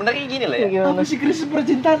menarik loh. Menariknya gini loh ya. Apa sih krisis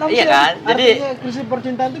percintaan? Iya kan? Jadi artinya krisis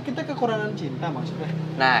percintaan itu kita kekurangan cinta maksudnya.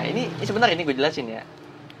 Nah, ini sebenarnya ini gue jelasin ya.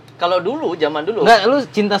 Kalau dulu, zaman dulu. Enggak, lu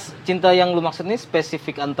cinta yang lu maksud ini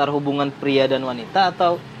spesifik antar hubungan pria dan wanita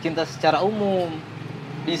atau cinta secara umum?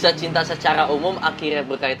 Bisa cinta secara umum akhirnya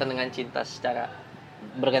berkaitan dengan cinta secara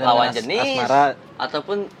berkaitan lawan dengan jenis, asmara,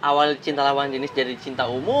 ataupun awal cinta lawan jenis jadi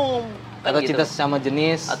cinta umum, kan atau gitu. cinta sesama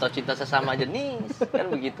jenis, Atau cinta sesama jenis,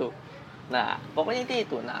 kan begitu. Nah, pokoknya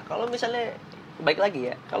itu. Nah, kalau misalnya baik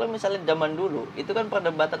lagi ya, kalau misalnya zaman dulu itu kan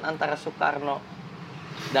perdebatan antara Soekarno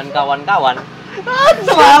dan kawan-kawan.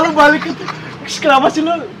 Selalu balik ke kenapa sih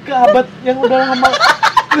lu ke abad yang udah lama?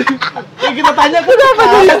 Yang kita tanya kenapa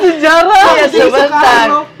jadi sejarah? Iya, sebentar.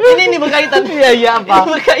 Ini berkaitan. Iya apa? Ini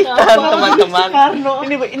berkaitan, teman-teman. Soekarno.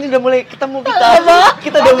 Ini udah mulai ketemu kita.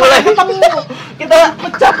 Kita udah mulai ketemu. Kita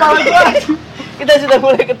Pecah pala gua. kita sudah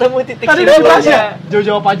mulai ketemu titik Tadi udah bahas simpulnya. ya.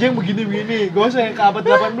 Jawab aja yang begini-begini. Gue usah yang ke abad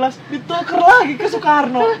 18 dituker lagi ke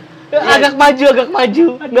Soekarno. Agak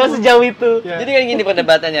maju, nggak sejauh itu. Ya. Jadi kan gini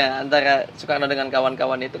perdebatannya antara Soekarno dengan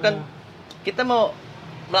kawan-kawan itu kan kita mau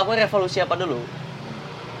melakukan revolusi apa dulu?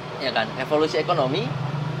 Ya kan, revolusi ekonomi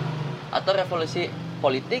atau revolusi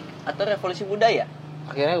politik atau revolusi budaya?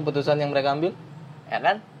 Akhirnya keputusan yang mereka ambil, Ya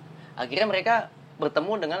kan? Akhirnya mereka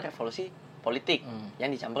bertemu dengan revolusi politik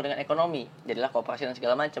yang dicampur dengan ekonomi. Jadilah kooperasi dan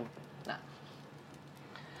segala macam. Nah,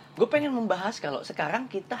 gue pengen membahas kalau sekarang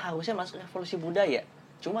kita harusnya masuk revolusi budaya.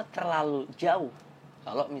 Cuma terlalu jauh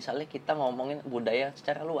kalau misalnya kita ngomongin budaya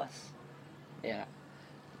secara luas. Ya.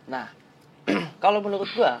 Nah, kalau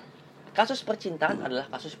menurut gue kasus percintaan adalah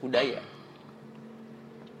kasus budaya.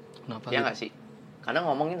 kenapa? Ya nggak sih? Karena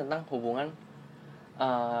ngomongin tentang hubungan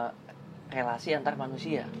relasi antar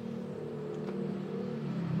manusia.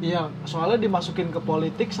 Iya, soalnya dimasukin ke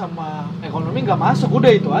politik sama ekonomi nggak masuk, udah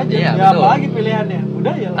itu aja. Iya, ya betul. apa lagi pilihannya?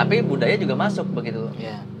 Budaya lah. Tapi budaya juga masuk begitu.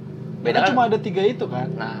 Ya. Beda Beda cuma kan? ada 3 itu kan.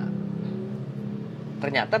 Nah,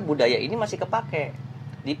 ternyata budaya ini masih kepake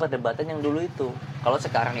di perdebatan yang dulu itu. Kalau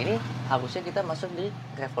sekarang ini harusnya kita masuk di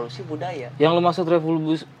revolusi budaya. Yang lu maksud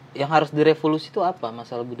revolusi, yang harus direvolusi itu apa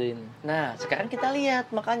masalah budaya ini? Nah, sekarang kita lihat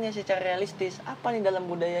makanya secara realistis apa nih dalam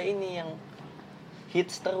budaya ini yang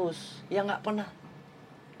hits terus, yang nggak pernah,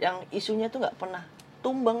 yang isunya tuh nggak pernah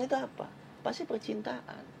tumbang itu apa? Pasti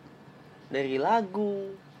percintaan. Dari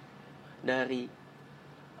lagu, dari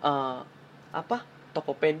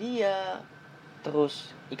Tokopedia, terus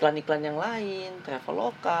iklan-iklan yang lain,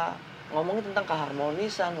 Traveloka, ngomongin tentang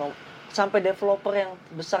keharmonisan, sampai developer yang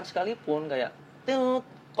besar sekalipun kayak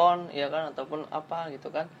Kon, ya kan, ataupun apa gitu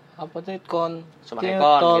kan, Apa tuh kon?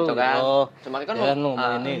 Sumarekon gitu kan. Oh, Sumarekon ya,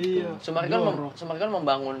 ini itu. Iya. Sumarekon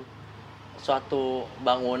membangun suatu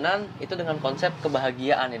bangunan itu dengan konsep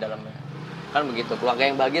kebahagiaan di dalamnya. Kan begitu. Keluarga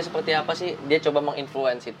yang bahagia seperti apa sih? Dia coba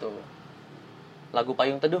menginfluence itu. Lagu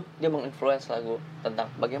Payung Teduh, dia menginfluence lagu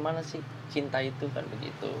tentang bagaimana sih cinta itu, kan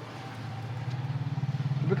begitu.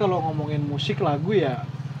 Tapi kalau ngomongin musik lagu ya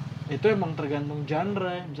itu emang tergantung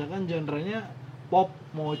genre. Misalkan genrenya pop,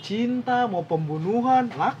 mau cinta, mau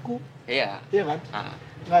pembunuhan, laku. Iya. Iya kan? Nah,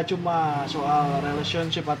 Nggak cuma soal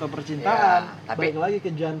relationship atau percintaan, Ya, tapi- balik lagi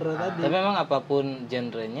ke genre tadi. Tapi memang apapun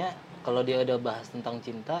genrenya, kalau dia udah bahas tentang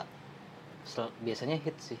cinta, biasanya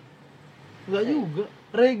hits sih. Enggak juga.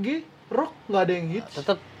 Reggae, rock nggak ada yang hits.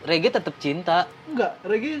 Tetap reggae tetap cinta. Enggak,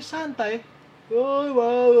 reggae santai. Oh,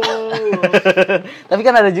 wow, wow, wow. Tapi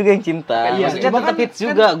kan ada juga yang cinta. Iya, Maksudnya cuma tetap kan- hits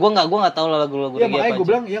juga. Gua nggak tahu lagu-lagu Ya reggae makanya apa gue aja.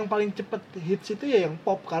 bilang yang paling cepet hits itu ya yang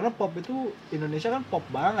pop, karena pop itu Indonesia kan pop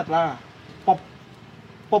banget lah.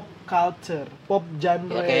 Pop culture, pop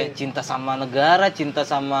genre. Ya, kayak cinta sama negara, cinta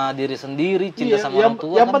sama diri sendiri, cinta Iya, sama yang, orang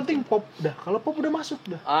tua. yang kan penting pop dah. Kalau pop udah masuk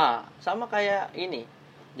dah. Sama kayak ini,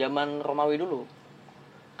 zaman Romawi dulu.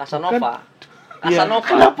 Casanova. Iya, Casanova.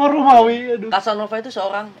 kenapa Romawi? Aduh. Casanova itu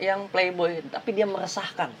seorang yang playboy, tapi dia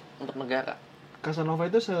meresahkan untuk negara. Casanova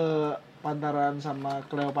itu sepantaran sama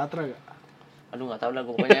Cleopatra gak? Aduh nggak tahu dah,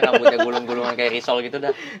 pokoknya rambutnya gulung-gulungan kayak risol gitu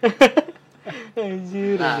dah.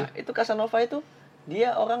 Anjir. Nah, itu Casanova itu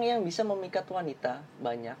dia orang yang bisa memikat wanita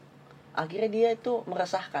banyak. Akhirnya dia itu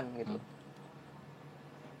meresahkan gitu.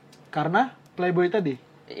 Karena Playboy tadi.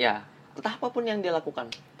 Ya, entah apapun yang dia lakukan.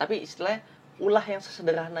 Tapi istilahnya ulah yang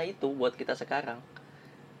sesederhana itu buat kita sekarang.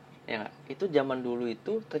 Ya nggak? Itu zaman dulu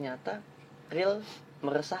itu ternyata real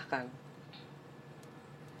meresahkan.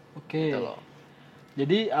 Oke. Gitu loh.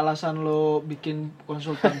 Jadi alasan lo bikin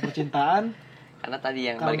konsultan percintaan Karena tadi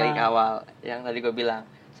yang Karena- balik lagi ke awal, yang tadi gue bilang,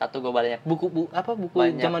 satu gue banyak buku buku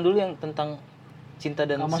Banyak. zaman dulu yang tentang cinta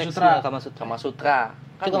dan Kama seks Sutra. ya, Kama Sutra. Kama Sutra.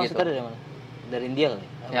 Itu Kama gitu. Sutra dari mana? Dari India kali.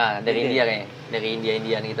 Ya, dari India kayaknya. Dari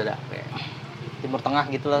India-Indian gitu dah. Kayak. Timur Tengah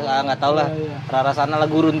gitu lah, nggak tahu lah. Iya, iya. Rara sana lah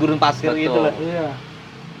gurun-gurun pasir Betul. gitu lah. iya.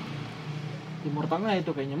 Timur Tengah itu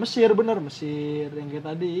kayaknya Mesir, bener Mesir yang kayak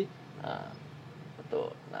tadi. Nah, betul.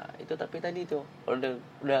 Nah, itu tapi tadi tuh udah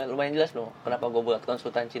lumayan jelas loh kenapa gue buat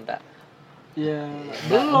konsultan cinta. Ya,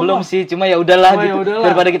 Belum sih, cuma ya udahlah Oh, ya gitu. udahlah.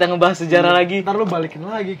 Daripada kita ngebahas sejarah lagi. Ntar lu balikin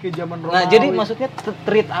lagi ke zaman Romawi. Nah, jadi maksudnya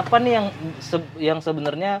treat apa nih yang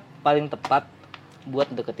sebenarnya paling tepat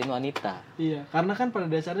buat deketin wanita? Iya, karena kan pada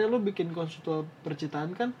dasarnya lu bikin konsultan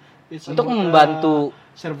percintaan kan it's Untuk about, membantu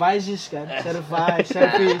services kan, service.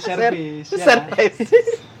 Ya. Service.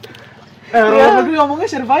 Orang negeri ngomongnya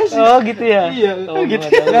services. Oh, gitu ya. Iya, Oh, gitu.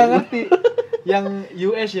 gua nggak tahu. Nggak ngerti. Yang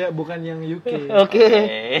US ya, bukan yang UK. Oke.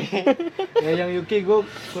 Ya yang UK gue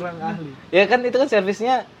kurang ahli. Ya kan itu kan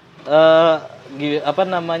servisnya apa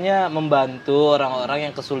namanya membantu orang-orang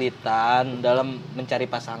yang kesulitan dalam mencari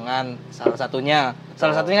pasangan, salah satunya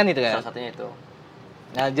kan itu kan. Salah satunya itu.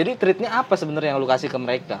 Nah, jadi treatnya apa sebenarnya yang lu kasih ke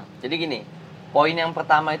mereka? Jadi gini, poin yang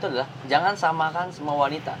pertama itu adalah jangan samakan semua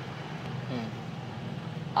wanita.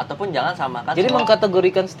 Ataupun jangan samakan Jadi semua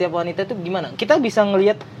mengkategorikan setiap wanita itu gimana? Kita bisa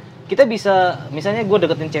misalnya gue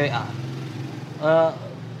deketin cewek A.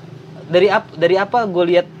 Dari apa gue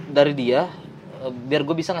lihat dari dia, biar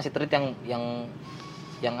gue bisa ngasih treat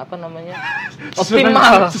yang apa namanya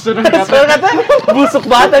optimal. Sesudah Sesuai kata busuk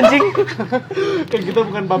banget anjing. Kayak kita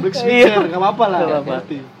bukan public Iya. speaker, nggak apa-apa lah. Nggak apa-apa.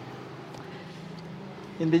 Ngerti.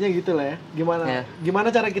 Intinya gitu lah ya. Ya. Gimana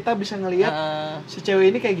cara kita bisa ngelihat Eh, si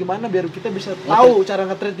cewek ini kayak gimana biar kita bisa tahu cara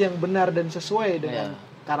nge-treat yang benar dan sesuai dengan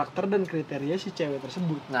karakter dan kriteria si cewek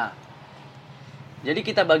tersebut. Nah, jadi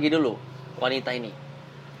kita bagi dulu wanita ini.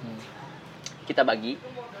 Kita bagi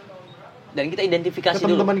dan kita identifikasi Ke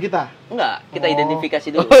dulu. teman-teman kita. Enggak, kita identifikasi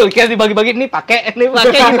dulu. Oh, kira dibagi-bagi nih pakai gitu.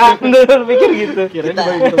 Bener pikir gitu. Kirain Kita-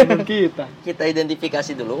 bagi teman kita. Kita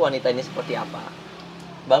identifikasi dulu wanita ini seperti apa.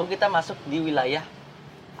 Baru kita masuk di wilayah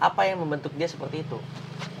apa yang membentuk dia seperti itu.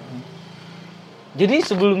 Jadi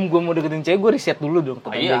sebelum gue mau deketin cewek, gue riset dulu dong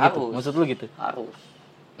tentang Iya, dia gitu. harus. Maksud lu gitu? Harus.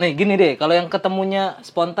 Nih gini deh, kalau yang ketemunya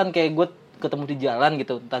spontan kayak gue ketemu di jalan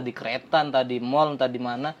gitu, entah di kereta, entah di mall, entah di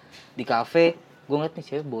mana, di kafe, gue ngeliat nih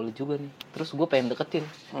cewek boleh juga nih. Terus gue pengen deketin.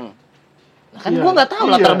 Nah, kan Iya. gue nggak tahu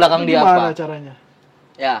Iya. latar belakang dia Gimana apa. caranya?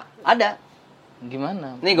 Ya, ada.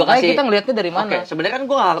 Gimana? Nih gua Makanya kasih. kita ngeliatnya dari mana? Oke, sebenarnya kan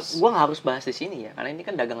gua nggak harus bahas di sini ya, karena ini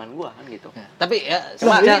kan dagangan gua kan gitu. Ya, tapi ya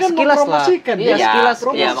Nah, ini kan sekilas lah. mempromosikan, Iya, ya. sekilas.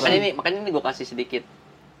 promosi. Ya, makanya ini gua kasih sedikit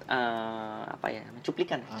apa ya?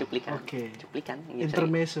 Cuplikan. Oke. Cuplikan gitu.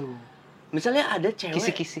 Intermezzo. Misalnya ada cewek,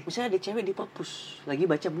 Kisi-kisi. misalnya ada cewek di perpus lagi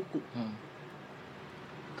baca buku.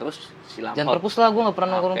 Terus si Jangan lampot. perpus lah, gue nggak pernah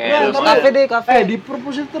nongkrong. Oke, Ya, terus kafe deh, kafe. Di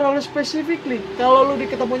perpus itu terlalu spesifik nih. Kalau lu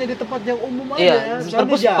ketemunya di tempat yang umum aja. Iya, misalnya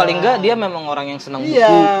perpus di jalan. paling enggak dia memang orang yang senang Iya,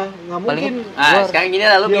 buku. nggak Paling- mungkin. Ah, sekarang gini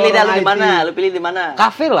lah, lu Dia pilih dah lu orang di mana? IT. Lu pilih di mana?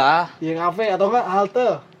 Kafe lah. Di kafe atau enggak halte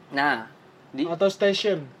Nah, di atau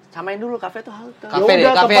station. samain dulu kafe tuh halte. Kafe deh,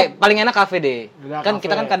 udah, kafe tempat- paling enak kafe deh. Udah, Kan kafe.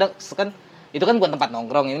 kita kan kadang kan itu kan bukan tempat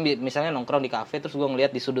nongkrong. Ini misalnya nongkrong di kafe terus gua ngeliat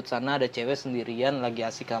di sudut sana ada cewek sendirian lagi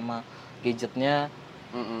asik sama gadgetnya,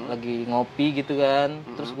 lagi ngopi gitu kan.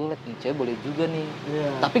 Terus gue liat nih cewek boleh juga nih. Iya.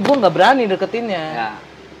 Tapi gua nggak berani deketinnya. Ya.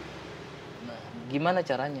 Gimana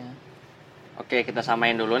caranya? Oke, kita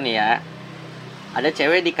samain dulu nih ya. Ada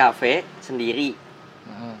cewek di kafe sendiri.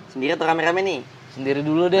 Heeh. Sendiri atau rame-rame nih? Sendiri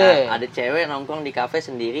dulu deh. Nah, ada cewek nongkrong di kafe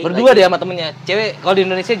sendiri. Berdua deh sama temennya. Cewek kalau di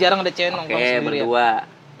Indonesia jarang ada cewek nongkrong Oke, sendiri.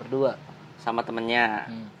 Berdua. sama temennya.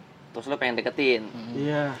 Terus lo pengen deketin.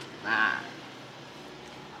 Iya. Nah,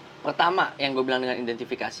 pertama yang gue bilang dengan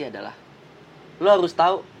identifikasi adalah lo harus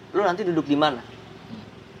tahu lo nanti duduk di mana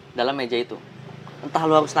dalam meja itu. Entah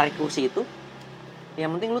lo harus tarik kursi itu, yang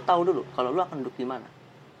penting lo tahu dulu kalau lo akan duduk di mana.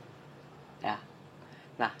 Ya.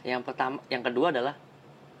 Nah, yang kedua adalah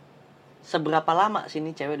seberapa lama sih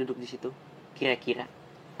ini cewek duduk di situ? Kira-kira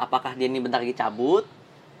apakah dia ini bentar lagi cabut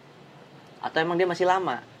atau emang dia masih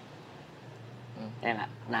lama? Ya nggak?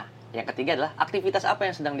 Nah, yang ketiga adalah aktivitas apa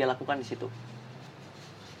yang sedang dia lakukan di situ.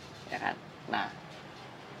 Ya kan? Nah,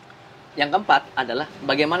 yang keempat adalah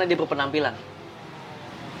bagaimana dia berpenampilan.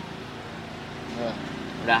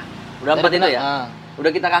 Udah empat itu ya.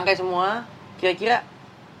 Udah kita rangkai semua. Kira-kira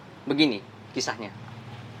begini kisahnya.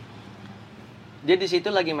 Dia di situ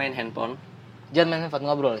lagi main handphone. Jangan main handphone,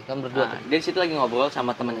 ngobrol kan berdua. Nah, dia di situ lagi ngobrol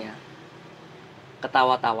sama temennya.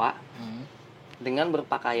 Ketawa-tawa dengan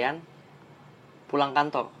berpakaian pulang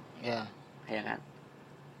kantor. Ya. Ya kan?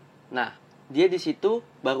 Nah, dia di situ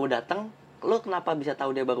baru datang. Lo kenapa bisa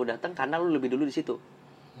tahu dia baru datang? Karena lo lebih dulu di situ.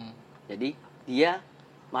 Jadi dia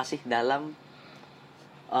masih dalam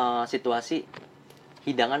situasi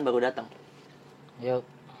hidangan baru datang. Yuk.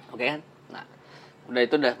 Oke kan? Nah,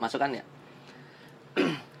 udah masukan ya.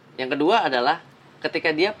 Yang kedua adalah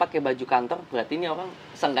ketika dia pakai baju kantor, berarti ini orang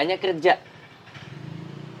seenggaknya kerja.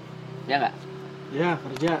 Ya nggak? Ya,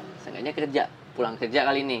 kerja. Seenggaknya kerja, pulang kerja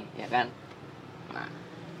kali ini, ya kan? Nah,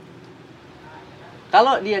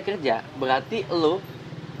 kalau dia kerja, berarti lo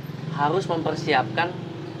harus mempersiapkan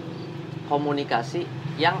komunikasi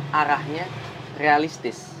yang arahnya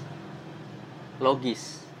realistis,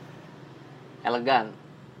 logis, elegan,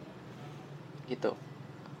 gitu.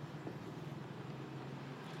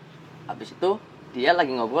 Habis itu dia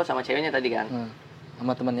lagi ngobrol sama ceweknya tadi kan,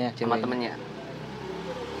 Sama temennya, sama cewek. temennya.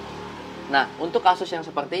 Nah, untuk kasus yang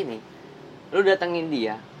seperti ini, lu datengin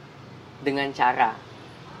dia dengan cara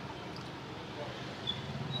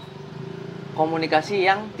komunikasi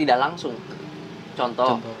yang tidak langsung.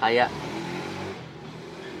 Contoh. Kayak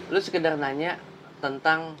lu sekedar nanya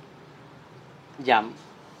tentang jam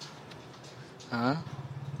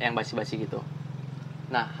yang basi-basi gitu.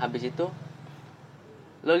 Nah, habis itu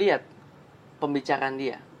lo lihat pembicaraan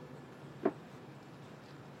dia.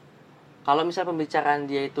 Kalau misalnya pembicaraan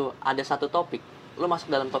dia itu ada satu topik, lo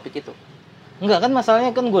masuk dalam topik itu. Enggak kan,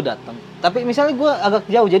 masalahnya kan gue datang. Tapi misalnya gue agak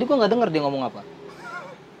jauh, jadi gue nggak denger dia ngomong apa.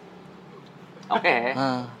 Oke.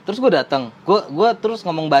 Terus gue datang, gue terus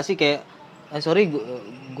ngomong basi kayak, sorry,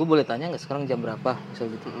 gue boleh tanya nggak sekarang jam berapa, misal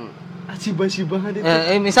gitu. Asyik basi banget itu.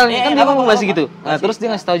 Misalnya kan dia ngomong basi gitu. Nah, Basi. terus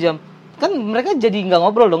dia ngasih tahu jam. Kan mereka jadi nggak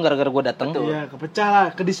ngobrol dong gara-gara gue datang. Iya, kepecah lah,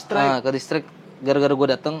 ke distract. Ke distrik gara-gara gue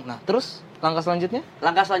datang. Nah, terus langkah selanjutnya?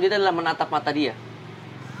 Langkah selanjutnya adalah menatap mata dia.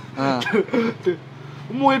 Tuh.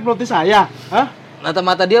 Mau hipnotis saya? Hah?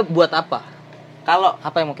 Mata dia buat apa? Kalau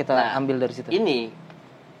Apa yang mau kita ambil dari situ? ini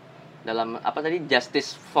dalam apa tadi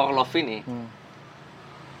justice for love ini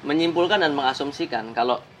menyimpulkan dan mengasumsikan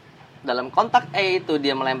kalau dalam kontak itu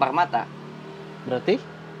dia melempar mata, Berarti?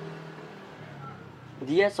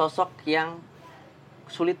 dia sosok yang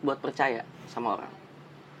sulit buat percaya sama orang.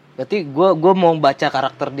 Berarti gue mau baca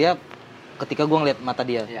karakter dia ketika gue ngeliat mata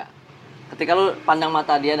dia. Ya. Ketika lu pandang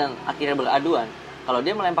mata dia dan akhirnya beraduan, kalau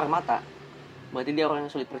dia melempar mata, berarti dia orang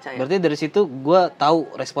yang sulit percaya. Berarti dari situ gue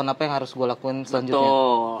tahu respon apa yang harus gue lakuin selanjutnya.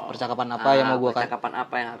 Betul. Percakapan apa yang mau gue percakapan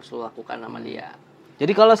apa yang harus lu lakukan sama dia.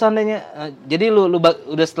 Jadi kalau seandainya, jadi lu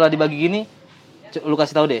udah setelah dibagi gini, lu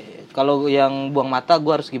kasih tahu deh. Kalau yang buang mata, gue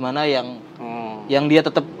harus gimana? Yang dia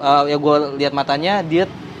tetap, ya gue lihat matanya, dia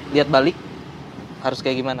lihat balik, harus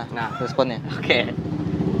kayak gimana? Nah. Responnya. Oke.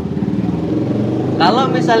 Kalau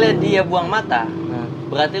misalnya dia buang mata,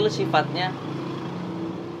 berarti lu sifatnya,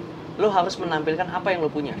 lu harus menampilkan apa yang lu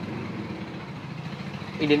punya.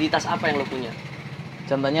 Identitas apa yang lu punya.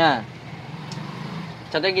 Contohnya,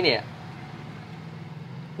 Gini ya.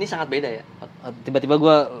 Ini sangat beda ya. tiba-tiba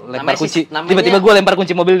gue lempar kunci, namanya- tiba-tiba gue lempar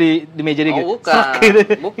kunci mobil di meja dia. Oh, gitu. bukan. Gitu.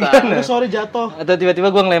 Bukan. Aduh, sorry jatuh. Atau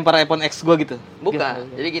tiba-tiba gue ngelempar iPhone X gue gitu.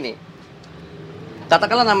 Bukan. Jadi gini.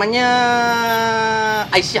 Katakanlah namanya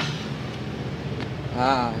Aisyah.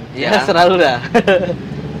 Ya, serah lu dah.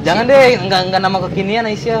 Jangan deh, enggak nama kekinian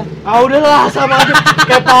Aisyah. Ah udahlah, sama aja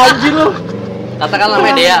kayak Panji lu. Katakanlah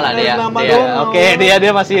namanya Dea lah, Dea. Nama Dea. doang. Oke, dia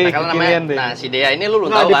masih Katakanlah namanya. kekinian deh. Nah, si Dea ini lu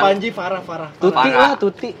Nggak, tahu di kan? Panji Farah. Tuti Farah. lah,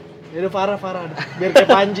 Tuti. Ya udah Farah. Biar kayak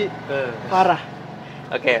Panji. Farah.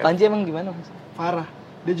 Oke. Panji emang gimana, Mas? Farah.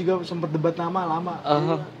 Dia juga sempat debat nama lama.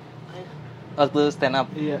 Waktu stand up.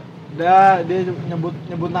 Iya. Udah dia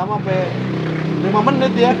nyebut nama sampai 5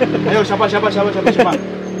 menit ya. Ayo siapa.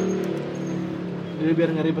 Jadi biar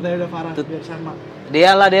nggak ribet aja udah Farah, biar sama.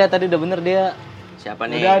 Dia lah, dia tadi udah bener dia. Siapa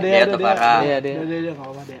nih? Udah, Dia atau Farah? Dia. Dia nggak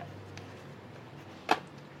apa-apa dia.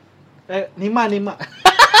 Nima.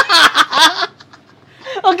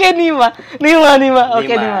 Oke, Nima.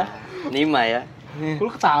 Oke, Nima. Nima ya.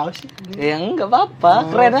 Lu ketawa sih. Ya enggak apa-apa,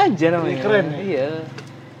 keren aja namanya. Keren ya? Iya.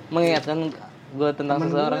 Mengingatkan gue tentang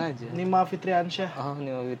Temen seseorang gue, aja. Nima Fitriansyah. Oh,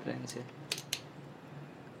 Nima Fitriansyah.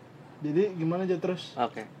 Jadi gimana aja terus?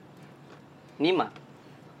 Oke. Nima.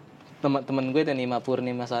 Teman-teman gue itu Nima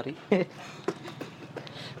Purnimasari.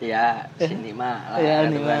 Ya, si Nima lah. Ya, kata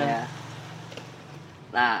Nima. gua.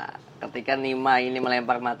 Nah, ketika Nima ini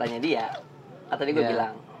melempar matanya dia, tadi gue Ya.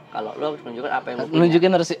 bilang, kalau lu harus menunjukkan apa yang lu punya.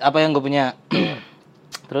 Nunjukin harus apa yang gue punya.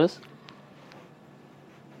 Terus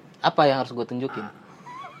apa yang harus gue tunjukin?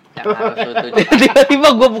 Yang harus lu tunjukkan. Tiba-tiba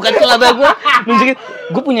gue buka celana gue, nunjukin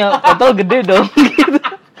gue punya kontol gede dong gitu.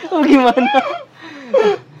 Oh, gimana?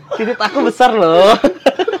 Titik aku besar loh.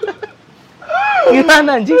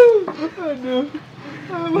 Gimana anjing? Aduh.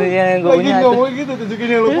 Nah, yang gue Lagi punya itu. ngomong gitu, tunjukin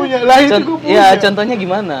yang lu punya. Lah itu gue punya. Ya, contohnya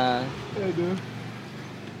gimana? Aduh.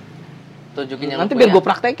 Tunjukin yang Nanti lu biar punya. gue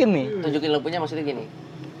praktekin nih. Tunjukin lu punya maksudnya gini.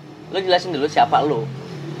 Lu jelasin dulu siapa lu.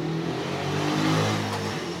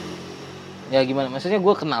 Ya gimana? Maksudnya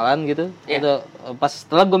gue kenalan gitu. Iya. Atau pas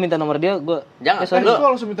setelah gue minta nomor dia, gue Jangan, sorry. Lu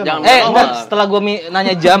langsung minta jangan nomor. minta Enggak, nomor. setelah gue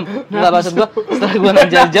nanya jam. Enggak, maksud gue setelah gue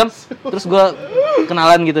nanya jam, terus gue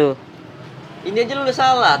kenalan gitu. Ini aja lu udah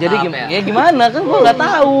salah. Jadi tahapnya. ya gimana kan gue nggak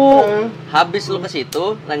tahu. Habis lu ke situ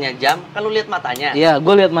nanya jam, kan lu lihat matanya. Iya,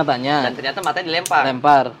 gue lihat matanya. Dan ternyata matanya dilempar.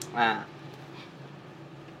 Lempar. Nah,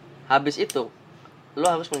 habis itu lu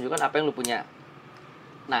harus menunjukkan apa yang lu punya.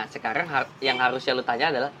 Nah, sekarang yang harusnya lu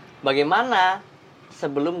tanya adalah bagaimana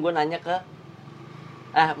sebelum gue nanya ke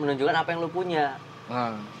menunjukkan apa yang lu punya.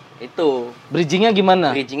 Nah, Itu bridgingnya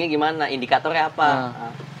gimana? bridgingnya gimana, indikatornya apa. Nah.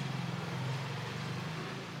 Nah.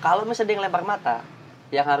 Kalau misalnya dia ngelempar mata,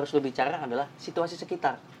 yang harus lu bicara adalah situasi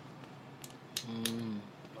sekitar.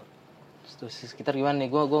 Situasi sekitar gimana nih?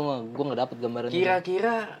 Gue nggak dapet gambaran.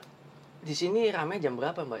 Kira-kira di sini ramai jam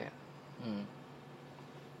berapa, Mbak ya? Hmm.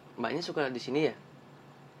 Mbaknya suka di sini ya?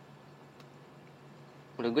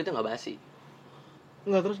 Menurut gue itu nggak basi.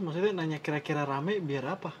 Enggak, terus maksudnya nanya kira-kira rame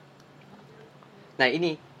biar apa? Nah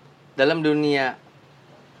ini, dalam dunia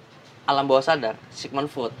alam bawah sadar, Sigmund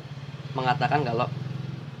Freud mengatakan kalau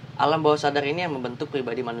alam bawah sadar ini yang membentuk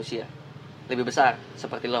pribadi manusia. Lebih besar,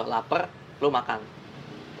 seperti lo lapar, lo makan.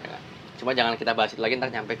 Ya kan? Cuma jangan kita bahas itu lagi,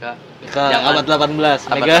 ntar nyampe ke Abad 18.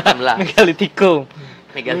 Abad 18. Megalitikum.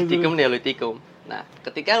 Megalitikum, Neolitikum. Nah,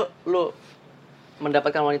 ketika lo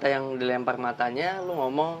mendapatkan wanita yang dilempar matanya, lo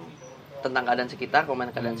ngomong tentang keadaan sekitar,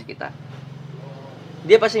 komen keadaan sekitar,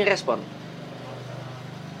 dia pasti ngerespon.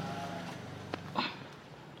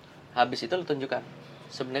 Habis itu lo tunjukkan,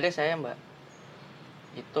 sebenarnya saya mbak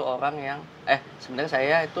itu orang yang sebenarnya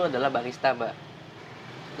saya itu adalah barista mbak,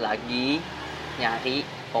 lagi nyari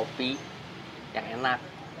kopi yang enak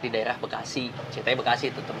di daerah Bekasi. Ceritanya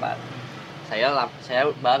Bekasi itu tempat saya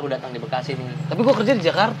baru datang di Bekasi nih. Tapi gue kerja di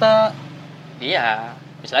Jakarta. Iya,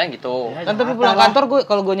 misalnya gitu. Ya, Kan tapi Jakarta pulang lah. kantor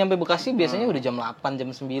kalau gue nyampe Bekasi biasanya udah jam 8, jam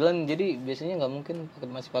 9. Jadi biasanya nggak mungkin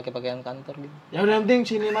masih pakai pakaian kantor gitu. Ya udah penting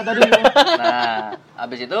sini mah tadi. Nah,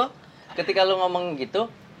 habis itu ketika lu ngomong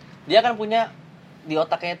gitu, dia akan punya di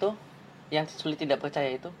otaknya itu yang sulit tidak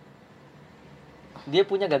percaya itu, dia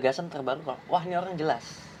punya gagasan terbaru kalau wah ini orang jelas,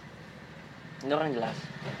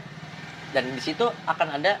 dan di situ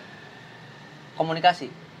akan ada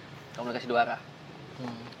komunikasi dua arah.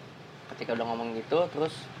 Ketika udah ngomong gitu,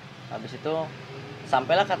 terus habis itu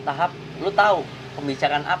sampailah ke tahap lu tahu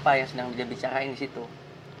pembicaraan apa yang sedang dia bicarain di situ.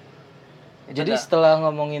 Itu Jadi udah- setelah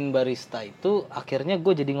ngomongin barista itu, akhirnya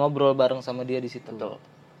gue jadi ngobrol bareng sama dia di situ. betul.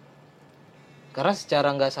 Karena secara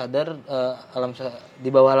nggak sadar, di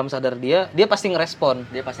bawah alam sadar dia pasti ngerespon.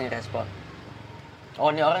 Dia pasti ngerespon. Oh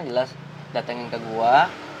ini orang jelas datengin ke gua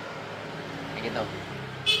kayak gitu.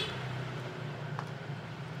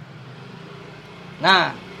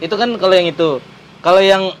 Nah, itu kan kalau yang itu. Kalau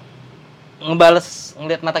yang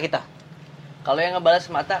ngeliat mata kita. Kalau yang ngebalas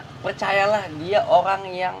mata, percayalah dia orang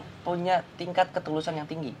yang punya tingkat ketulusan yang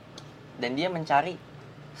tinggi, dan dia mencari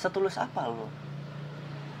setulus apa lo.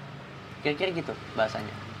 Kira-kira gitu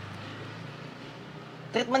bahasanya.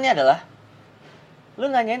 Treatmentnya adalah lu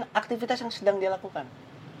nanyain aktivitas yang sedang dia lakukan.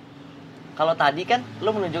 Kalau tadi kan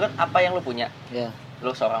lu menunjukkan apa yang lu punya. Ya.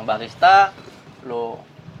 Lu seorang barista, lu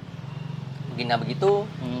begini begitu.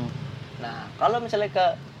 Nah, kalau misalnya ke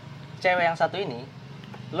cewek yang satu ini,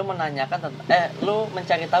 lu menanyakan tentang lu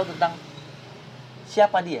mencari tahu tentang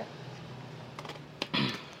siapa dia.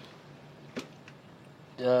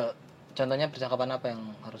 contohnya percakapan apa yang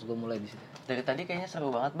harus gue mulai di situ? Dari tadi kayaknya seru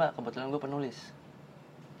banget, Mbak. Kebetulan gue penulis.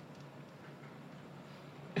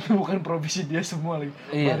 Bukan profesi dia semua lagi.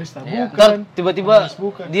 Iya. Barista Iya. bukan. Ntar tiba-tiba Penulis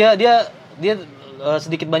bukan. dia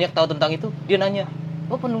sedikit banyak tahu tentang itu, dia nanya,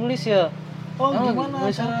 "Oh, penulis ya?" Oh, gimana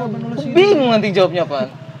cara menulis ini? Bingung nanti jawabnya apaan.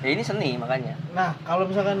 Ya ini seni makanya. Nah, kalau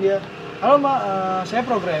misalkan dia, halo Mbak, saya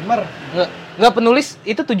programmer. Nggak penulis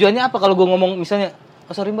itu tujuannya apa kalau gue ngomong misalnya,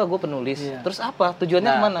 "Oh, sorry Mbak, gue penulis." Iya. Terus apa? Tujuannya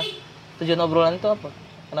Nah. kemana? Tujuan obrolan itu apa?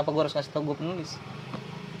 Kenapa gue harus ngasih tau gue penulis?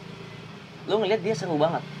 Lu ngeliat dia seru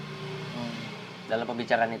banget dalam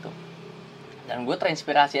pembicaraan itu. Dan gue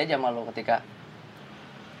terinspirasi aja sama lo ketika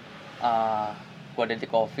gue ada di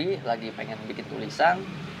coffee lagi pengen bikin tulisan.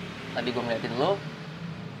 Tadi gue ngeliatin lo,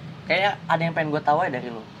 kayak ada yang pengen gue tahu aja dari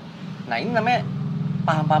lo. Nah ini namanya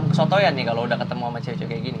paham-paham kesotoyan nih kalau udah ketemu sama cewek-cewek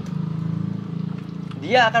kayak gini.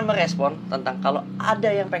 Dia akan merespon tentang kalau ada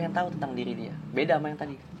yang pengen tahu tentang diri dia. Beda sama yang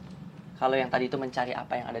tadi. Kalau yang tadi itu mencari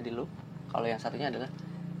apa yang ada di lo, kalau yang satunya adalah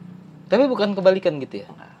Tapi bukan kebalikan gitu ya?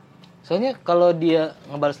 enggak. Soalnya kalau dia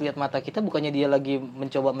ngebalas lihat mata kita, bukannya dia lagi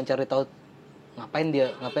mencoba mencari tahu ngapain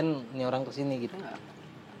nih orang kesini gitu?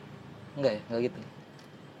 Enggak ya, enggak gitu.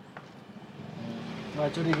 Nggak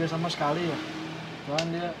curiga sama sekali ya. Cuman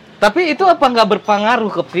dia Tapi itu apa nggak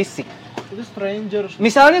berpengaruh ke fisik? itu strangers.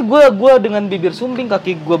 Misalnya gue dengan bibir sumbing,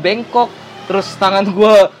 kaki gue bengkok, terus tangan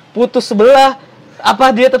gue putus sebelah,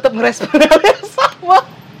 apa dia tetap ngerespon yang sama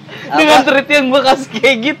dengan treat yang gue kasih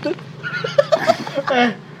kayak gitu?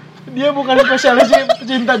 Dia bukan spesialis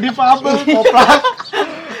cinta difabel, koplak.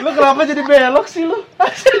 Lu kenapa jadi belok sih lu?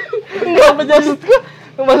 Enggak, maksud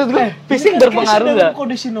gue fisik berpengaruh Kayak nggak? sedang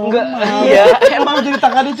kondisi normal. Enggak, iya. Emang jadi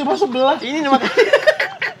tangannya cuma sebelah. Ini nama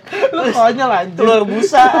Lu konyol anjir. telur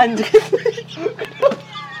busa anjir.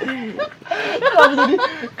 Kenapa jadi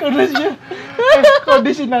kondisinya?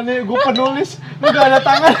 Kondisi nanti gue penulis, lu gak ada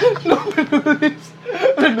tangan, lu penulis.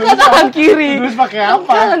 Lu nulis Tangan kiri. Nulis pakai apa?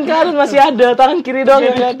 Tangan kanan masih ada, tangan kiri doang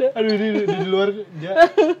yang nggak ada. Aduh, di luar ja.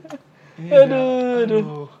 Ini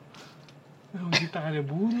Aduh. Di tangannya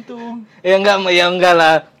buntung. Ya enggak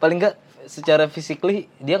lah. Paling enggak secara physically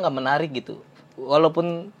dia nggak menarik gitu.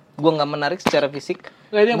 Walaupun gua nggak menarik secara fisik,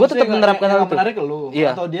 gua tetap menerapkan hal itu. Menarik ke lu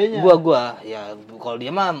Iya. atau dianya? Gua ya kalau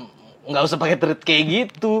dia mah nggak usah pakai treat kayak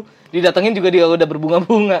gitu. Didatengin juga dia udah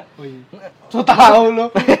berbunga-bunga. Oh iya. So tahu lu.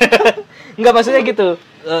 Enggak, maksudnya gitu.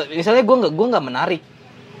 Misalnya gua nggak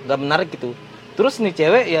menarik gitu. Terus nih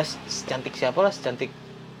cewek ya secantik siapa lah, secantik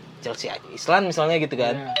Chelsea Islan misalnya gitu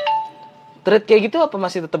kan. Iya. Treat kayak gitu apa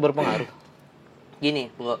masih tetap berpengaruh? Gini,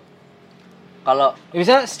 bro. Kalau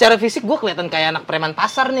Misalnya secara fisik gue kelihatan kayak anak preman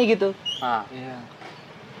pasar nih gitu. nah, Iya.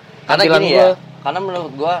 karena Tampilan gini gua. ya, karena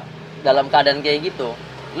menurut gua dalam keadaan kayak gitu,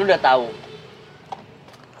 lu udah tahu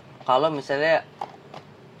kalau misalnya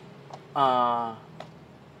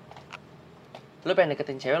lu pengen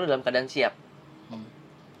deketin cewek lu dalam keadaan siap,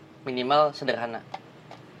 minimal sederhana.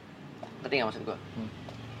 Ngerti nggak maksud gua?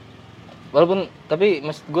 Walaupun tapi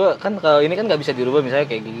maksud gue kan kalau ini kan nggak bisa dirubah, misalnya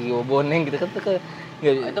kayak gigi boneng gitu kan Itu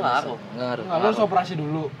nggak ngaruh. Nggak ngaruh. Nggak, lu harus operasi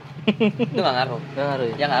dulu. Itu nggak ngaruh. Nggak ngaruh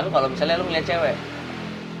ya. Yang ngaruh kalau misalnya lu ngeliat cewek.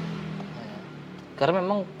 Karena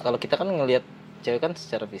memang kalau kita kan ngelihat cewek kan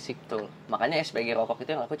secara fisik. Tuh, makanya SPG rokok itu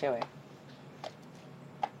yang laku cewek.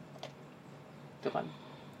 Itu kan.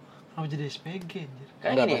 Kenapa jadi SPG anjir? Kayak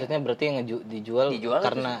Enggak, gini. maksudnya berarti yang dijual Dijual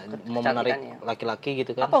karena itu mau menarik kecantikannya. laki-laki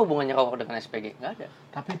gitu kan. Apa hubungannya rokok dengan SPG? Nggak ada.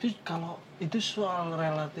 Tapi itu kalau itu soal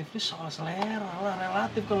relatif, itu soal selera lah,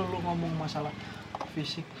 relatif kalau lu ngomong masalah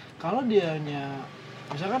fisik. Kalau dianya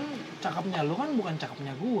misalkan cakepnya lu kan bukan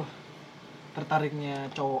cakepnya gua. Tertariknya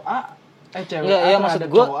cowok A cewek Enggak, A ya, terhadap maksud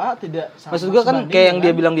gua- cowok A tidak sama maksud gua kan sebanding kayak yang dia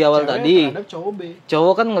dengan bilang di awal cewek tadi. terhadap cowok B.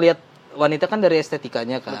 Cowok kan ngelihat wanita kan dari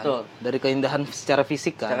estetikanya kan. Betul. Dari keindahan secara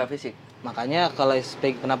fisik kan. Secara fisik. Makanya kalau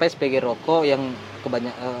kenapa SPG rokok yang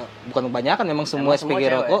bukan kebanyakan memang semua Emang semua SPG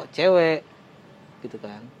cewek. rokok cewek gitu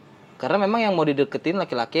kan. Karena memang yang mau dideketin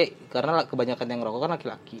laki-laki, karena kebanyakan yang rokok kan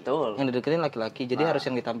laki-laki. Betul. Yang dideketin laki-laki. Jadi harus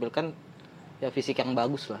yang ditampilkan ya fisik yang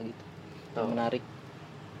bagus lah gitu. Betul. Menarik.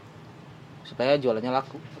 Supaya jualannya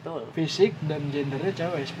laku. Betul. Fisik dan gendernya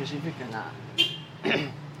cewek spesifik kan. Nah.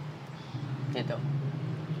 Itu.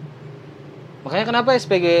 Makanya kenapa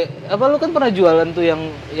SPG apa lu kan pernah jualan tuh yang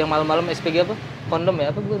malam-malam SPG apa? Kondom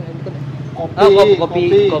ya? Apa bukan? Bukan. Kopi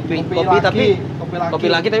tapi kopi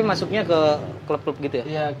laki tapi masuknya ke klub-klub gitu ya?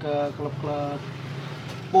 Iya, ke klub-klub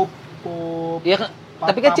pup. Iya kan,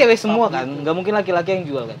 tapi kan cewek semua kan, nggak mungkin laki-laki yang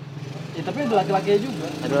jual kan? Ya, tapi ada laki-lakinya juga.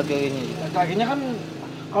 Ada laki-lakinya juga. Laki-lakinya kan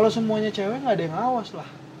kalau semuanya cewek nggak ada yang ngawas lah.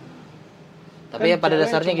 Tapi Kan ya pada cewek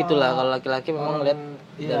dasarnya cuma gitulah, kalau laki-laki memang ngeliat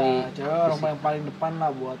iya, dari cewek orang yang paling depan lah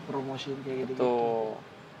buat promosiin kayak gitu. Tuh.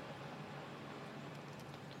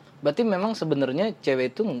 Berarti memang sebenarnya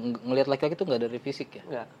cewek itu ngelihat laki-laki itu nggak dari fisik ya?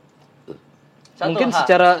 Enggak. Mungkin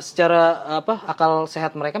secara apa akal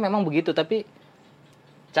sehat mereka memang begitu, tapi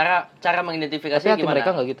cara mengidentifikasinya hati gimana? mereka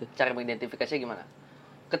nggak gitu. Cara mengidentifikasinya gimana?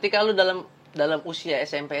 Ketika lu dalam usia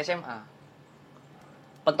SMP SMA,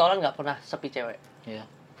 pentolan nggak pernah sepi cewek. Ya.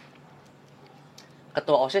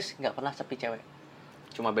 Ketua OSIS nggak pernah sepi cewek.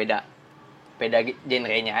 Cuma beda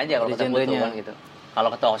genrenya aja kalau Beda ketemu tuh genrenya. kan gitu. Kalau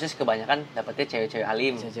ketua OSIS kebanyakan dapetnya cewek-cewek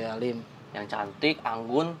alim, Cewek alim. yang cantik,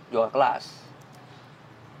 anggun, juara kelas.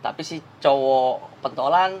 Tapi si cowok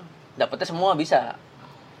pentolan dapetnya semua bisa.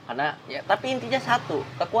 Karena ya tapi intinya satu,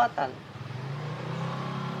 kekuatan.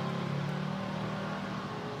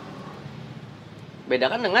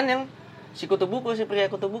 Bedakan dengan yang si kutu buku, si pria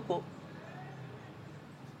kutu buku.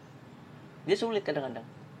 Dia sulit kadang-kadang.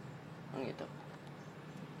 Gitu.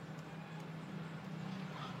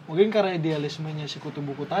 Mungkin karena idealismenya si kutu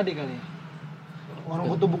buku tadi kali ya. Orang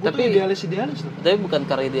kutu buku tuh Tapi- idealis tuh. Tapi bukan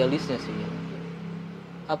karena idealisnya sih.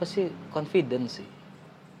 Apa sih confidence sih?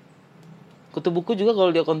 Kutu buku juga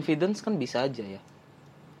kalau dia confidence kan bisa aja ya.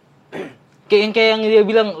 Kayak yang dia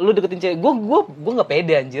bilang lu deketin cewek, gue nggak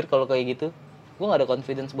pede anjir kalau kayak gitu. Gue nggak ada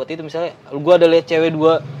confidence buat itu. Misalnya gue ada lihat cewek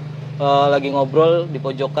dua lagi ngobrol di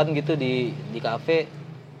pojokan gitu di kafe,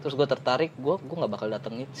 terus gue tertarik, gue nggak bakal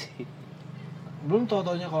datengin sih. Belum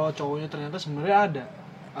tau-taunya kalau cowoknya ternyata sebenarnya ada.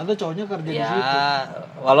 Atau cowoknya kerja di situ. Ya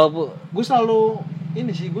walaupun Gue selalu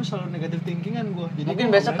negative thinkingan gue. Jadi Mungkin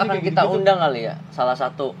gua nggak besok berani akan kayak kita gitu-gitu. undang kali ya salah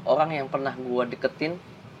satu orang yang pernah gua deketin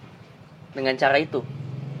dengan cara itu.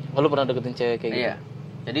 lu pernah deketin cewek kayak gitu. Iya.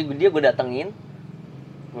 Jadi dia gue datengin,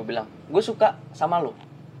 gue bilang, gue suka sama lo.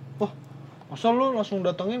 Wah, masa lu langsung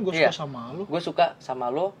datengin gue Iya. suka sama lu? Gue suka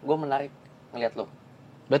sama lo, gue menarik ngeliat lo.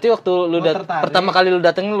 Berarti waktu lu Gua tertarik. pertama kali lu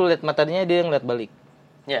datengin lu lihat matanya dia ngeliat balik.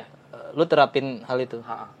 Ya. Lu terapin hal itu.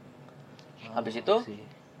 Ha-ha. Habis itu Sih.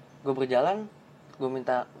 gue berjalan, gue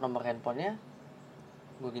minta nomor handphonenya,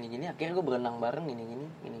 gue gini-gini, akhirnya gue berenang bareng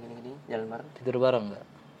gini-gini, jalan bareng. Tidur bareng nggak?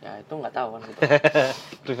 Ya itu nggak tahu kan gitu.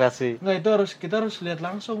 Privasi. Enggak, kita harus lihat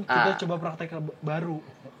langsung. Kita coba praktek baru.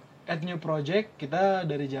 Add new project, kita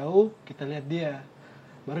dari jauh kita lihat dia.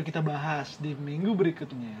 Baru kita bahas di minggu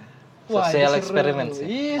berikutnya. Sosial ini seru. eksperimen sih.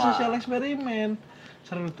 Iya, sosial eksperimen.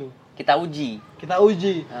 Seru tuh. Kita uji. Kita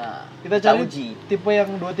uji. Nah, Kita cari uji. tipe yang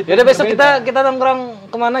dua tipe. Yaudah yang besok berbeda. kita nongkrong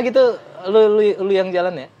kemana gitu, lu yang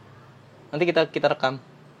jalan ya. Nanti kita rekam.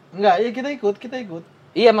 Enggak, ya kita ikut.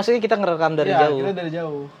 Iya maksudnya kita ngerekam dari Iya, jauh. kita dari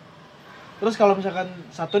jauh. Terus kalau misalkan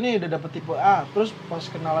satu nih udah dapet tipe A, terus pas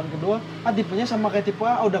kenalan kedua, tipenya sama kayak tipe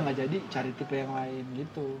A, udah nggak jadi, cari tipe yang lain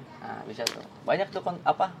gitu. Nah, bisa tuh. Banyak tuh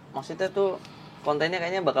maksudnya tuh kontennya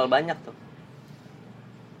kayaknya bakal banyak tuh.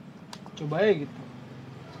 Coba aja gitu.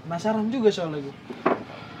 Penasaran juga soalnya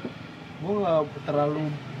gue nggak terlalu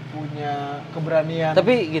punya keberanian.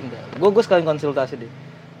 Tapi gini, gue sekalian konsultasi deh.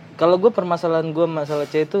 Kalau gue permasalahan gue masalah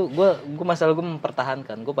cewek itu, gue masalah gue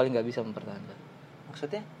mempertahankan. Gue paling nggak bisa mempertahankan.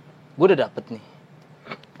 Maksudnya? Gue udah dapet nih.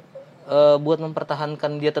 Buat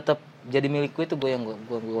mempertahankan dia tetap jadi milikku itu gue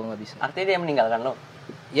nggak bisa. Artinya dia meninggalkan lo?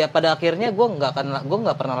 Ya pada akhirnya gue nggak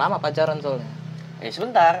pernah lama pacaran soalnya.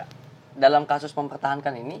 Sebentar. Dalam kasus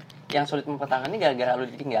mempertahankan ini, yang sulit mempertahankan ini gara-gara lo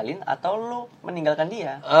ditinggalin atau lo meninggalkan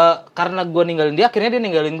dia? Karena gue ninggalin dia, akhirnya dia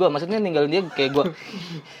ninggalin gue. Maksudnya ninggalin dia kayak gue,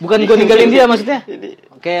 bukan gue ninggalin dia, maksudnya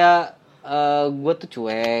kayak gue tuh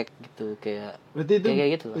cuek gitu, kayak berarti itu kayak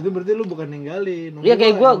gitu. itu berarti lu bukan ninggalin. Iya,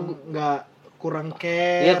 kayak gua nggak kurang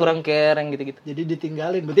care. Iya kurang care yang gitu-gitu. Jadi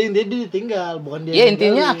ditinggalin. Berarti intinya dia ditinggal, bukan dia. Iya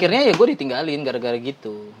intinya ninggalin. akhirnya ya gue ditinggalin gara-gara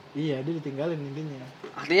gitu. Iya, dia ditinggalin intinya.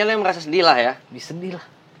 Artinya lo yang merasa sedih lah ya? Sedih lah.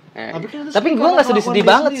 Kan itu Tapi gue karena nggak sedih-sedih kelakuan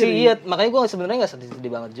dia banget sih, sendiri. iya. Makanya gue sebenarnya nggak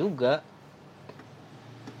sedih-sedih banget juga.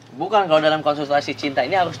 Bukan, kalau dalam konsultasi cinta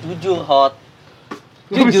ini harus jujur, Hot.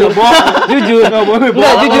 Jujur, jujur. Nggak boleh Nggak,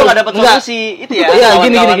 Kalau jujur. lo nggak dapet Nggak. solusi, itu ya. Iya,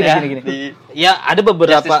 kawan-kawan gini. ya, Gini. di Ya ada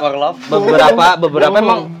beberapa Justice for Love. beberapa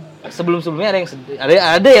memang sebelum-sebelumnya ada yang sedih,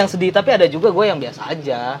 ada yang sedih, tapi ada juga gue yang biasa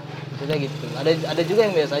aja. Maksudnya gitu. Ada juga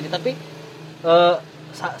yang biasa aja, tapi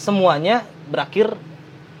semuanya berakhir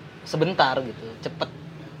sebentar gitu, cepet.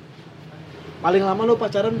 Paling lama lu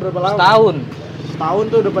pacaran berapa lama? Setahun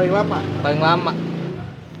Tuh udah paling lama. paling lama,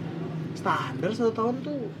 Standar 1 tahun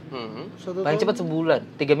tuh. paling cepat sebulan,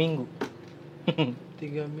 3 minggu.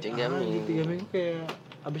 3 minggu. 3 minggu. 3 minggu kayak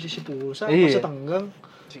abis isi pulsa, Iya. masa tenggang.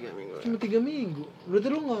 3 minggu. Cuma 3 minggu. Berarti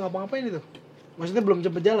lu nggak ngapa-ngapain itu? Maksudnya belum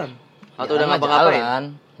cepet jalan? Atau udah Jalan mah ngapa-ngapain?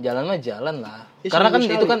 jalan mah jalan lah. Ih, Karena kan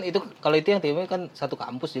seminggu itu kalau itu yang timnya kan satu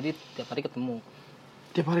kampus, jadi tiap hari ketemu.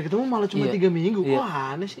 Tiap hari ketemu malah cuma Iya. 3 minggu. Iya.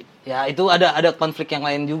 Wah, aneh sih. Ya itu ada konflik yang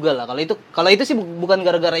lain juga lah. Kalau itu sih bukan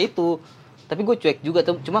gara-gara itu, tapi gue cuek juga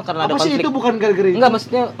tuh, cuma karena ada Apa sih konflik. itu bukan gara-gara itu? Enggak,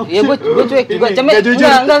 maksudnya ya gue cuek juga. Ini, Cuma nggak jujur.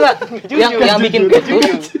 enggak.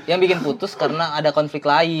 Yang bikin putus karena ada konflik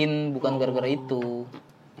lain, bukan gara-gara itu.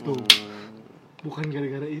 Tuh. Bukan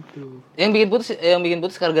gara-gara itu. Yang bikin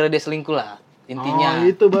putus gara-gara dia selingkuh lah. Intinya.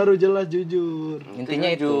 Oh, itu baru jelas jujur.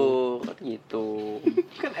 Intinya itu. Jujur, gitu.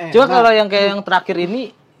 Kan enak. Cuma kalau yang kayak yang terakhir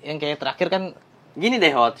ini, yang kayak terakhir kan Gini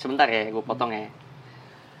deh Hot, sebentar ya, gue potong ya.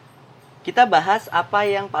 Kita bahas apa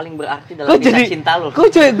yang paling berarti dalam kisah cinta lo.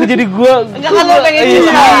 Kok gue jadi gua Enggak, kan lo pengen iya,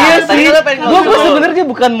 curhat. iya Tadi sih. lo pengen Gua ngobrol. sebenarnya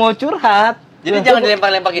bukan mau curhat. Jadi jangan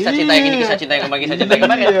dilempar-lempar kisah cinta yang ini, kisah cinta yang kemarin, kisah cinta yang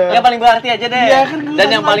kemarin. Iya. Yang paling berarti aja deh. Iya, kan gua Dan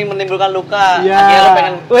yang kan- paling menimbulkan luka. Iya. Akhirnya lo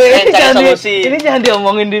pengen cari solusi. Ini jangan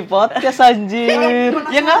diomongin di podcast anjir.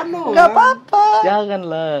 Ya enggak apa-apa.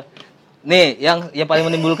 Janganlah. Nih, yang paling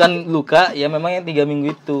menimbulkan luka ya memang yang 3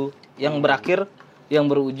 minggu itu. Yang berakhir, yang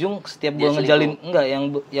berujung setiap Dia gua ngejalin enggak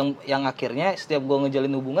yang akhirnya setiap gua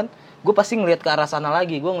ngejalin hubungan, gua pasti ngelihat ke arah sana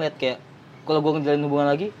lagi. Gua ngelihat kayak kalau gua ngejalin hubungan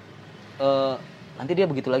lagi nanti dia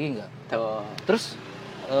begitu lagi enggak? Tuh, Terus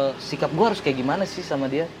sikap gua harus kayak gimana sih sama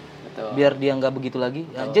dia? betul. Biar dia nggak begitu lagi.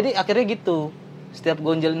 Ya, jadi akhirnya gitu. Setiap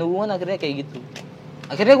gue njalin hubungan akhirnya kayak gitu.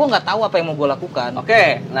 Akhirnya gue nggak tahu apa yang mau gue lakukan.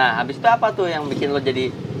 Oke, nah habis itu apa tuh yang bikin lo jadi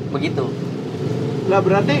begitu? Lah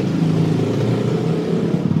berarti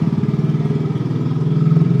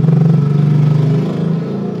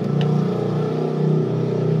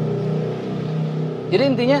Jadi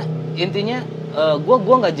intinya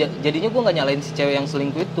gue nggak jadinya gue nggak nyalain si cewek yang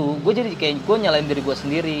selingkuh itu. Gue jadi kayak gue nyalain diri gue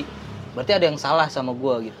sendiri. Berarti ada yang salah sama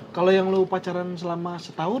gue gitu. kalau yang lu pacaran selama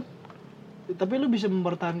setahun, tapi lu bisa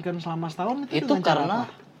mempertahankan selama setahun Itu dengan cara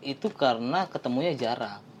apa? karena ketemunya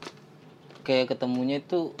jarang. Kayak ketemunya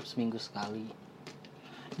itu seminggu sekali.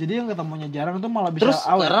 Jadi yang ketemunya jarang itu malah bisa Terus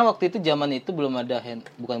awet. karena waktu itu zaman itu belum ada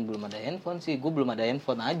handphone sih, gue belum ada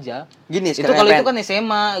handphone aja. Gini, Itu sekarang kalau yang itu kan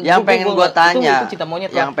SMA. yang pengen gue tanya, itu cinta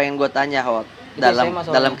monyet yang lah. pengen gue tanya Hot, Itu dalam SMA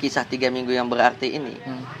soalnya. dalam kisah 3 minggu yang berarti ini.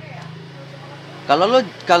 Hmm. Kalau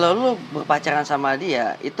lu berpacaran sama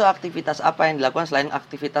dia, itu aktivitas apa yang dilakukan selain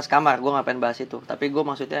aktivitas kamar? Gue nggak pengen bahas itu, tapi gue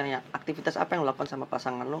maksudnya yang aktivitas apa yang lu lakukan sama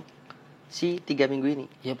pasangan lu si 3 minggu ini?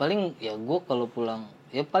 Ya paling ya gue kalau pulang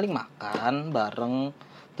ya paling makan bareng.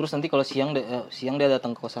 Terus nanti kalau siang dia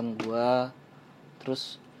datang ke kosan gue.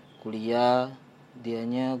 Terus kuliah,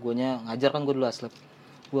 guanya ngajar kan, gue dulu aslep.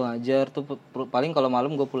 Gue ngajar tuh paling kalau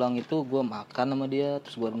malam gue pulang itu gue makan sama dia,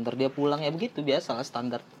 terus gue bentar dia pulang, ya begitu biasa lah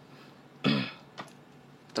standar.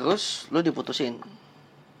 Terus lu diputusin,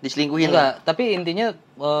 diselingkuhin? Enggak, tapi intinya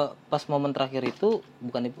pas momen terakhir itu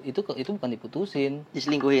bukan diputusin.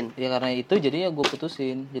 Diselingkuhin. Ya karena itu jadinya gue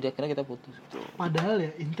putusin. Jadi akhirnya kita putus. Padahal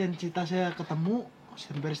ya intensitasnya ketemu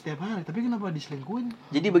hampir setiap hari, tapi kenapa diselingkuhin?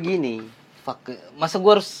 Jadi begini, Fuck, masa gue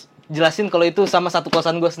harus jelasin kalau itu sama satu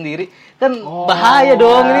kosan gue sendiri? Kan Oh. bahaya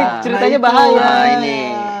dong, ini ceritanya Nah, itu. bahaya. nah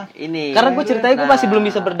ini. Karena gue ceritanya gue masih belum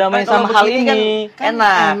bisa berdamai Kan kalau sama hal begini ini. kan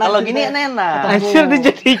enak. enak Kalau juga. gini kan enak. Anjir, dia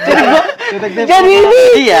jadi gue Detektif. jadi ini.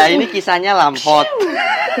 Iya, ini kisahnya lampot.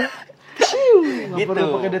 Nggak gitu. perlu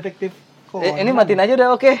pakai detektif. Ini matiin aja udah,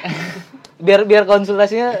 oke. Biar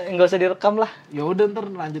konsultasinya nggak usah direkam lah. Ya udah ntar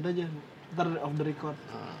lanjut aja. Ntar off the record.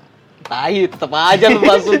 Tai, tetap aja lu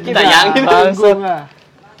masukin. Tayangin. Gue nggak.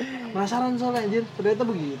 Penasaran soalnya anjir, ternyata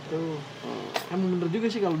begitu. Emang bener juga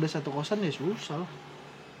sih kalau udah satu kosan ya susah.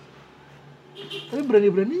 Tapi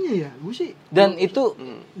berani-beraninya ya, gue sih Dan itu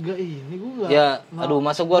nggak ini, gue nggak. Ya, aduh,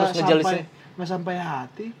 masa gua harus ngejelasin? Nggak sampai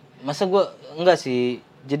hati. masa gue enggak sih.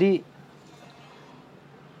 Jadi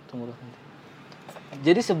tunggu dulu.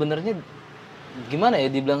 Jadi sebenarnya gimana ya,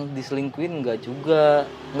 dibilang diselingkuhin enggak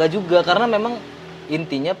juga karena memang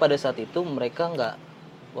intinya pada saat itu mereka enggak,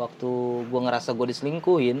 waktu gue ngerasa gue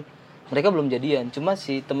diselingkuhin mereka belum jadian, cuma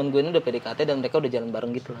si temen gue ini udah PDKT dan mereka udah jalan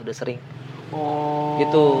bareng gitu lah, udah sering. Oh.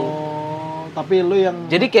 Gitu. Tapi lu yang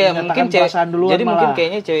Jadi kayak menyatakan mungkin cewek, perasaan duluan jadi mungkin malah.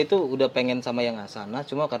 kayaknya cewek itu udah pengen sama yang sana,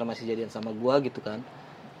 cuma karena masih jadian sama gue gitu kan.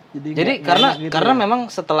 Jadi nggak karena enak gitu karena ya? memang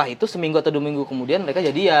setelah itu seminggu atau 2 minggu kemudian mereka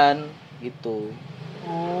jadian gitu.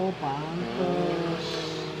 Oh, pantes.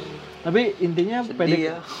 Tapi intinya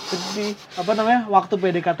Sedih ya. Sedih. apa namanya? Waktu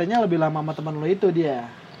PDKT-nya lebih lama sama teman lo itu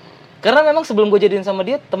dia. Karena memang sebelum gue jadian sama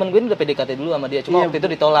dia, teman gue ini udah PDKT dulu sama dia, cuma Iya. waktu itu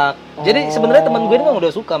ditolak. Jadi sebenarnya teman gue ini memang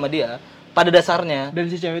udah suka sama dia pada dasarnya. Dan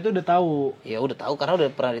si cewek itu udah tahu. Ya udah tahu karena udah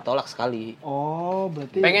pernah ditolak sekali. Oh,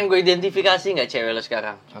 berarti Pengen gue identifikasi nggak cewek lo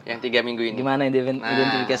sekarang? Yang 3 minggu ini. Gimana Nah,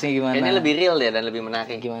 identifikasinya gimana? Ini lebih real ya dan lebih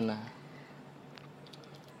menarik. Gimana?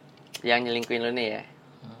 Yang nyelingkuhin lo nih ya.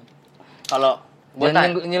 Kalau gue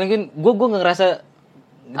Dan nyelingkuhin, gue nggak ngerasa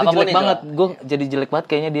itu Apapun jelek itu banget. lah. Gue jadi jelek banget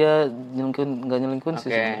kayaknya dia nggak nyelingkuhin sih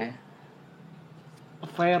Oke. sebenarnya.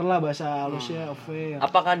 affair lah bahasa halusnya, affair.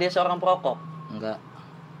 Apakah dia seorang perokok? Enggak.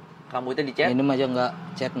 rambutnya dicet, Minum aja enggak,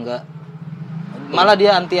 chat enggak. Malah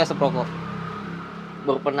dia anti asap rokok.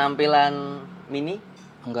 berpenampilan mini,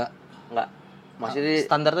 Enggak. masih di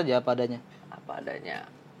Standar aja apa adanya. apa adanya.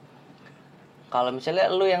 Kalau misalnya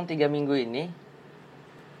lu yang 3 minggu ini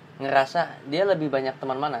ngerasa dia lebih banyak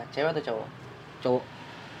teman mana, cewek atau cowok? Cowok.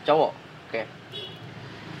 Cowok, oke.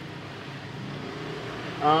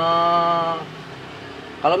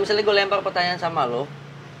 Kalau misalnya gue lempar pertanyaan sama lo,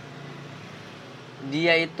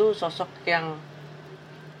 dia itu sosok yang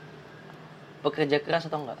pekerja keras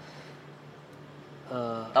atau enggak?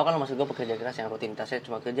 Tahu kan maksud gue pekerja keras yang rutinitasnya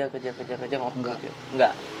cuma kerja ngopi.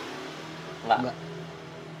 Enggak.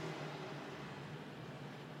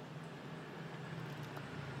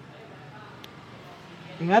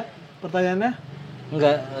 Ingat pertanyaannya?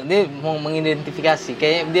 Enggak, dia mau mengidentifikasi.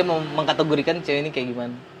 Kayaknya dia mau mengkategorikan cewek ini kayak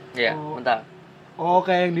gimana. Iya, Oh. bentar. Oh,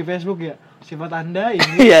 kayak yang di Facebook ya. Sifat Anda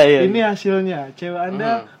ini, Iya. ini hasilnya. Cewek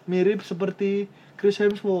Anda mirip seperti Chris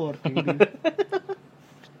Hemsworth kayak gitu.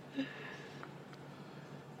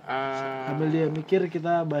 Sambil dia mikir,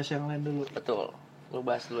 kita bahas yang lain dulu. Betul. Lu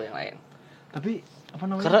bahas dulu yang lain. Tapi apa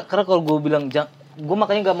namanya? Karena kalau gue bilang gue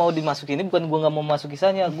makanya nggak mau dimasukin ini, bukan gue nggak mau masuk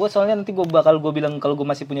kisahnya. Gue soalnya nanti gue bilang kalau gue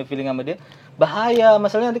masih punya feeling sama dia, bahaya.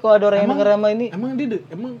 Masalahnya nanti kalau ada orang yang denger sama ini, Emang dia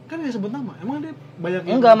emang kan dia sebut nama. Emang dia banyak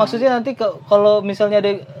yang enggak, maksudnya nanti kalau misalnya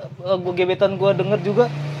ada gue gebetan gue denger juga,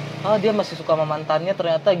 dia masih suka sama mantannya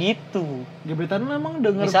ternyata gitu. gebetan lu emang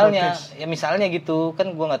denger Misalnya, podcast. ya misalnya gitu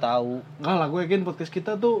kan gue nggak tahu. Enggak lah, gue yakin podcast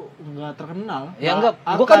kita tuh enggak terkenal. Ya Nggak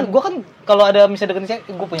enggak, gue kan kalau ada misalnya deketin saya,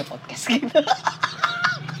 gue punya podcast gitu.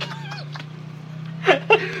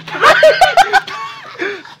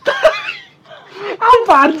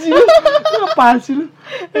 Apaan sih lu? Apaan sih lu?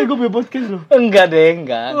 Gue punya podcast lu. Enggak deh,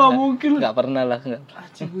 enggak. Nggak mungkin lah. Enggak pernah lah, enggak.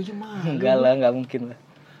 Anjing, gue cuma. Enggak lah, enggak mungkin lah.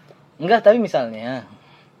 Enggak, tapi misalnya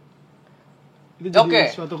Itu jadi Oke.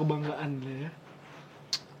 suatu kebanggaan lah ya.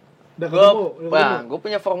 Udah ketemu. Gue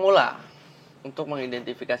punya formula untuk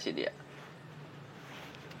mengidentifikasi dia.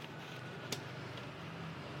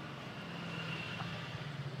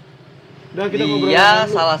 Udah, kita ngobrol Dia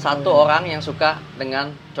dulu. salah satu orang yang suka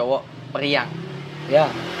dengan cowok periang. ya,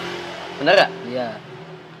 Bener gak? iya.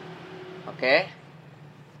 Oke.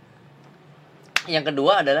 Yang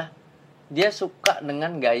kedua adalah dia suka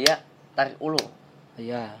dengan gaya tarik ulur.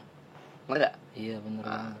 Iya. Bener gak? Iya, bener.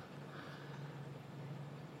 Ah.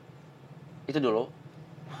 Itu dulu.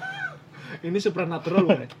 Ini supernatural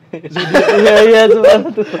kan? Iya,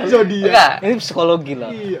 Zodiak. Enggak. Ini psikologi lah.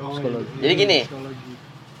 Iya, Psikologi. Jadi gini. Psikologi.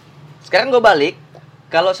 Sekarang gue balik.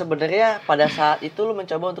 Kalau sebenarnya pada saat itu lu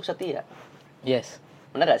mencoba untuk setia. Yes.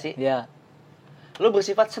 Bener gak sih? Iya. Lu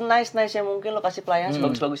bersifat senice-nice-nya mungkin, lu kasih pelayanan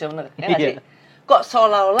sebagus-bagusnya, bener. Ya gak Iya. sih? Kok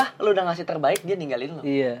seolah-olah lu udah ngasih terbaik, dia ninggalin lu.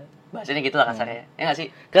 Iya. Bahasanya gitu lah kasarnya. Ya gak sih?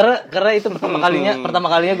 Karena itu pertama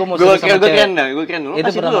kalinya gue mau serius sama Gue cewek. keren dong, gue keren dong.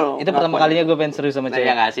 Itu pertama kalinya gue pengen serius sama Ya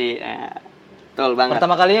cewek. gak sih? Betul banget.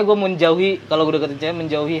 Pertama kalinya gue menjauhi, kalau gue deketin cewek,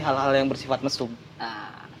 menjauhi hal-hal yang bersifat mesum.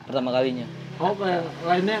 Nah, Pertama kalinya. Oh, kayak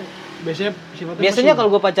lainnya biasanya sifatnya Biasanya mesum. kalau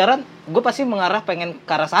gue pacaran, gue pasti mengarah pengen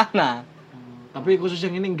ke arah sana. Tapi khusus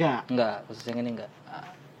yang ini enggak. Enggak, khusus yang ini enggak.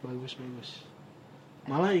 Bagus.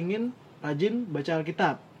 Malah ingin rajin baca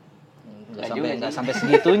Alkitab. Enggak sampai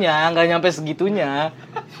segitunya, enggak nyampe segitunya.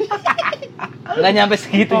 Enggak nyampe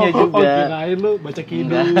segitunya juga. Kirain lu baca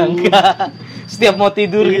kidung. Enggak. Setiap mau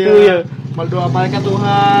tidur Iya. gitu ya. Berdoa malaikat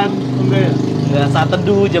Tuhan. Enggak ya? Enggak, saat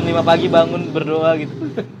teduh jam 5 pagi bangun berdoa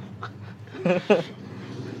gitu.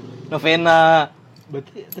 Novena.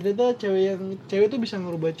 Berarti ternyata cewek itu bisa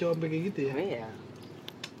ngerubah cowok sampai kayak gitu ya? iya.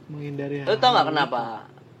 Menghindari Lu tau gak kenapa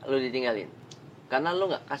lu ditinggalin? Karena lu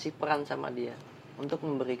gak kasih peran sama dia untuk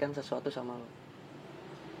memberikan sesuatu sama lu.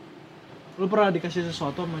 Lu pernah dikasih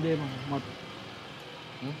sesuatu sama dia emang? Mod?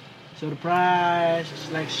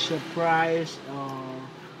 Surprise. Oh.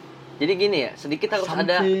 Jadi gini ya, sedikit harus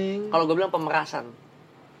ada, Something. kalau gue bilang pemerasan.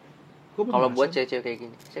 Gua Kalau pernah buat rasa. cewek-cewek kayak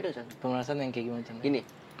gini, seriusan. Pemerasan yang kayak gimana? Chan? Gini,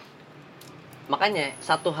 makanya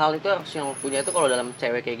satu hal itu harus yang lu punya itu, kalau dalam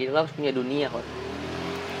cewek kayak gini lu harus punya dunia kok.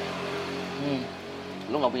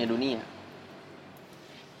 Lu nggak punya dunia.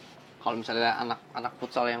 Kalau misalnya anak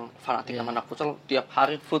futsal yang fanatik sama anak futsal, tiap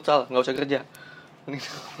hari futsal nggak usah kerja.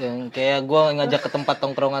 Yang kayak gue ngajak ke tempat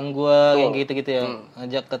tongkrongan gue, yang gitu-gitu ya.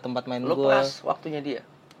 Ngajak ke tempat main Lu gue. peras waktunya dia,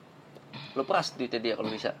 lu peras duitnya dia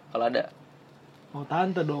kalau bisa, kalau ada. Oh,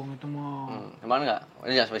 tante dong itu mau. Emang nggak?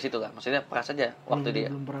 Ini jangan sampai situ kan. Maksudnya peras aja waktu dia.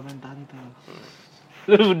 Belum pernah main tante.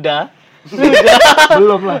 Lu udah.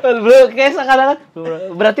 Belum lah. Belum, kayak sekarang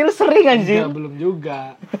berarti lu sering anjir. Enggak, belum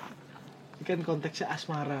juga. Ini kan konteksnya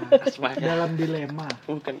asmara. Asmara. Dalam dilema.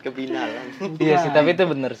 Bukan kebinalan. Iya sih, tapi itu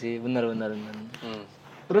bener sih, bener.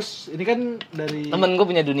 Tapi Terus ini kan dari Temen gue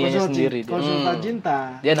punya dunianya konsultan- sendiri dia. konsultan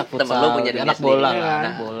cinta. Dia anak Temen futsal, lu punya dia dunia anak bola, sendiri, kan?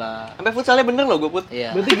 anak bola. Sampai futsalnya bener loh gue put.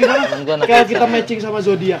 Iya. Berarti gimana? Temen gua anak Kayak futsal. kita matching sama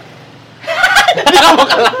zodiak.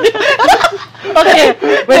 Oke,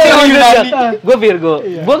 gue Virgo.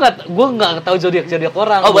 Iya. Gue nggak tahu zodiak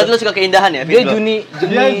orang. Oh, berarti lu suka keindahan ya? Dia Virgo?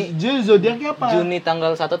 Dia zodiaknya apa? Juni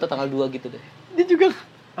tanggal 1 atau tanggal 2 gitu deh. Dia juga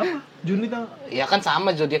apa? Juni tanggal. Ya kan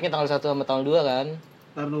sama zodiaknya tanggal 1 sama tanggal 2 kan.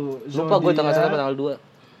 Lalu Lupa gue tanggal 1 apa tanggal 2.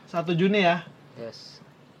 1 Juni ya. Yes.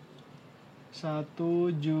 1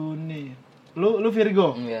 Juni. Lu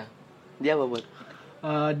Virgo. Iya. Dia apa buat?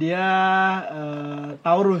 Dia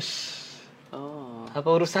Taurus. Oh.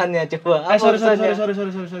 Apa urusannya coba? Apa Sorry. urusannya?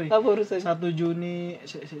 Apa urusannya? 1 Juni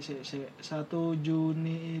 1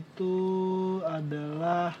 Juni itu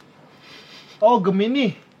adalah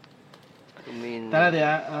Gemini. Gemini. Kita lihat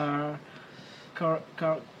ya,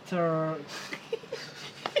 character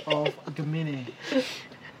of Gemini.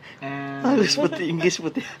 And Halus putih Inggris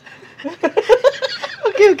putih.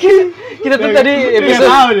 Oke. Kita tuh tadi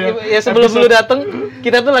episode ya sebelum lu dateng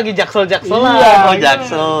kita tuh lagi jaksel-jakselan. Iya. Oh,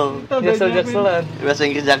 Jaksel. Jaksel-jakselan. Bahasa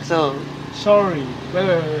Inggris Jaksel. Sorry. Wait.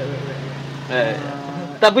 Eh.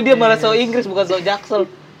 Tapi dia malah so Inggris bukan so jaksel.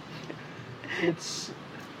 It's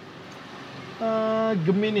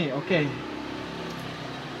Gemini, oke.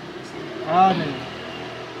 Nih.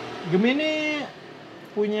 Gemini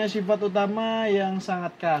punya sifat utama yang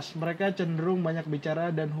sangat khas. Mereka cenderung banyak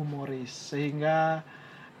bicara dan humoris, sehingga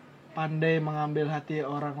pandai mengambil hati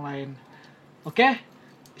orang lain. Oke?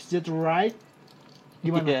 Is that right?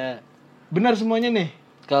 Gimana? Iya. Benar semuanya nih?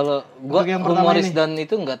 Kalau gua Untuk yang pertama humoris ini. dan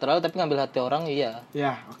itu nggak terlalu tapi ngambil hati orang iya.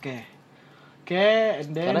 Ya, oke. Oke,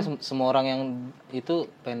 and then Karena semua orang yang itu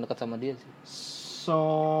pengen dekat sama dia sih. so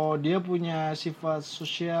dia punya sifat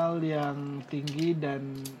sosial yang tinggi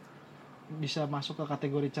dan bisa masuk ke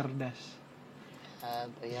kategori cerdas.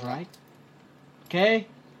 Right? Okay,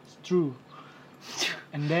 it's true.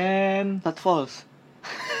 And then Not false.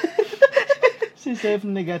 sisi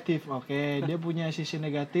negatif. Oke, dia punya sisi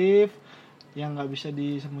negatif yang nggak bisa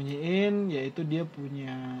disembunyiin, yaitu dia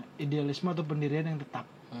punya idealisme atau pendirian yang tetap.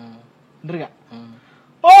 Bener gak?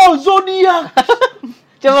 Oh, zodiak.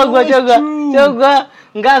 Coba gua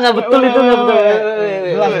enggak betul itu enggak betul.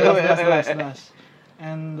 Last.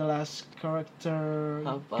 And the last character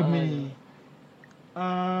Apa? Gemini.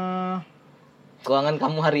 Keuangan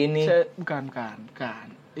kamu hari ini. Bukan.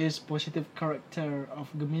 Is positive character of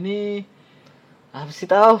Gemini. Apa sih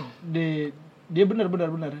tahu? Dia benar.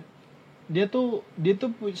 Dia tuh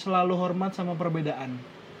selalu hormat sama perbedaan.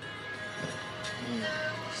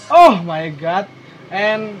 Oh my god.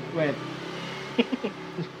 And wait.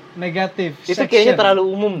 Negative Itu section. kayaknya terlalu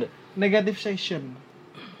umum deh. Negative section.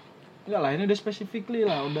 Enggak lah, ini udah specifically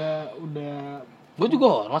lah, udah. Gue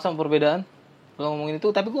juga hormat sama perbedaan. Kalau ngomongin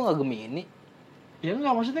itu, tapi gue nggak Gemini. Ya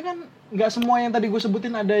enggak, maksudnya kan enggak semua yang tadi gue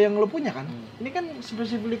sebutin ada yang lo punya kan. Ini kan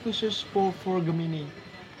specifically khusus for Gemini.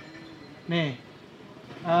 Nih,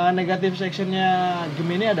 negative sectionnya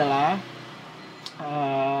Gemini adalah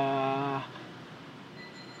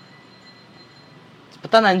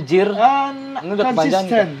Cepetan anjir. Ini udah kepanjangan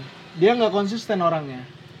konsisten. Dia nggak konsisten orangnya.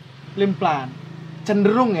 Limplan.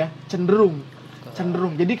 Cenderung.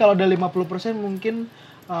 Jadi kalau ada 50% mungkin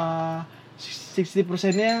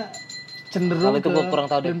 60%-nya cenderung Kalau itu gua kurang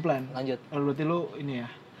tahu deh. plan. Lanjut. Kalau berarti lu ini ya.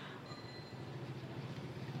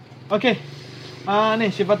 Oke. Nih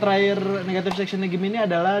sifat terakhir negative sectionnya Gemini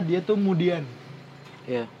adalah dia tuh kemudian.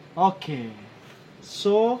 Iya. Oke.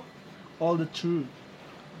 So all the truth.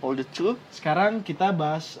 All the truth. Sekarang kita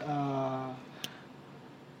bahas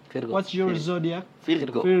Virgo. what's your zodiac?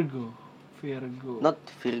 Virgo. Virgo. Not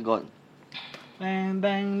Virgon.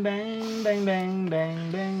 Deng.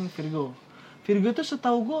 Virgo. Virgo tuh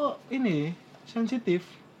setahu gue ini sensitif.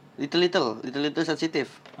 Little sensitif.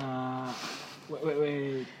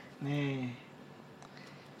 Wait. Nih.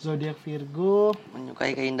 Zodiak Virgo.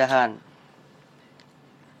 Menyukai keindahan.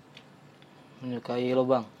 Menyukai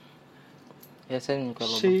lubang. Ya saya menyukai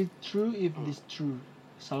lubang. Say true if this true.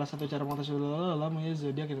 Salah satu cara mengatasi namanya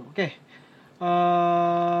zodiak itu. Oke.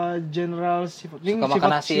 General sifat. Suka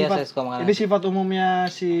makan nasi ya, saya suka makan Ini nasi. sifat umumnya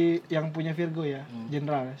si yang punya Virgo ya,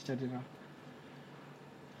 general ya, secara general.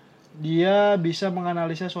 Dia bisa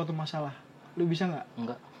menganalisa suatu masalah. Lu bisa nggak?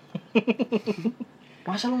 Enggak.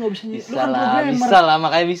 Masa lu nggak bisa? Lu Bisa kan lah, programmer. bisa lah,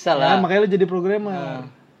 makanya bisa lah. Ya, makanya lu jadi programmer.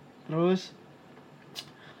 Terus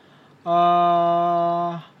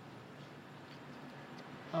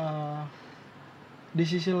di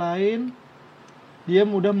sisi lain dia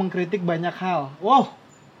mudah mengkritik banyak hal. Wow,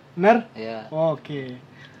 benar? Iya. Oke.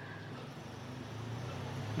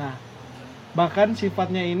 Nah, Bahkan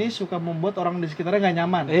sifatnya ini suka membuat orang di sekitarnya nggak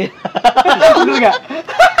nyaman. Iya. Bener nggak?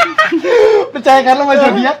 Percaya kan lo sama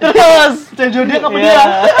zodiak? Terus. Percaya zodiak apa Iya. dia?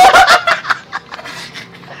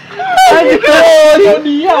 Ayo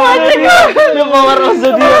dia. The power of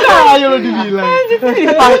zodiac. Ayo lo dibilang.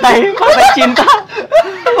 Partai cinta.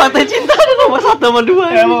 Partai cinta ada nomor 1 sama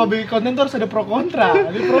 2. Ya mau bikin konten tuh harus ada pro kontra.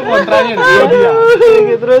 Ini pro kontranya nih zodiak.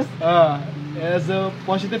 Terus As a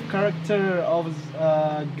positive character of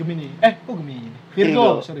Gemini. Kok Gemini?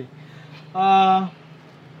 Virgo, sorry.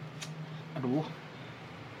 Aduh.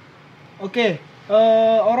 Oke,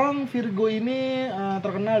 orang Virgo ini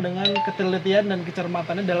terkenal dengan ketelitian dan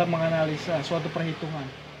kecermatannya dalam menganalisa suatu perhitungan.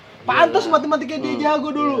 Pantas matematikanya dia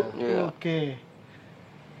jago dulu. Iya. Oke.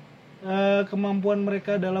 Kemampuan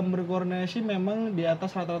mereka dalam berkoordinasi memang di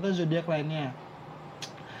atas rata-rata zodiak lainnya.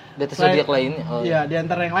 di atas zodiak lainnya. Oh. Iya, di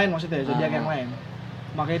antara yang lain maksudnya, zodiak yang lain.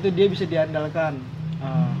 Maka itu dia bisa diandalkan.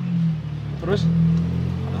 Terus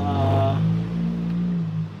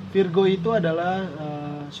Virgo itu adalah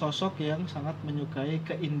sosok yang sangat menyukai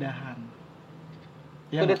keindahan.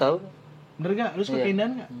 Kok dia tahu? Bener gak? Lu suka Iya.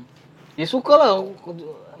 keindahan gak? Ya suka lah.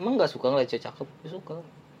 Emang nggak suka ngeliat cewek cakep? Ya suka.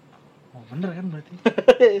 Oh bener kan berarti?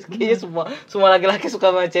 Kayaknya semua laki-laki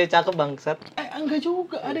suka sama cewek cakep bangsat. Enggak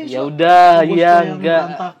juga, ada yang Ya suka. udah, Bos iya yang enggak.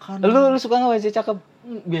 berantakan. Lu suka nggak sama cewek cakep?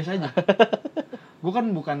 Biasa aja. Gue kan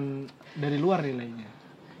bukan dari luar nilainya.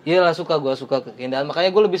 Iya lah suka, gue suka keindahan.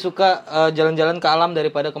 Makanya gue lebih suka jalan-jalan ke alam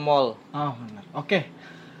daripada ke mall. Oh benar. Oke.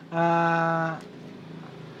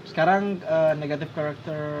 Sekarang negative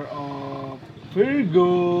character of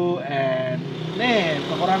Virgo and nih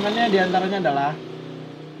kekurangannya diantaranya adalah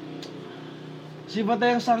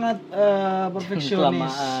sifatnya yang sangat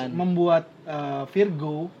perfeksionis, Kelamaan. membuat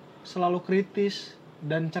Virgo selalu kritis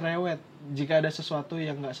dan cerewet jika ada sesuatu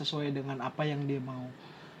yang nggak sesuai dengan apa yang dia mau.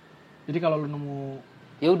 Jadi kalau lu nemu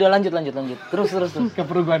Ya udah lanjut. Terus. gak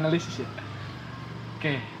perlu gue analisis ya.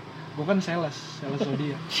 Oke, gue kan sales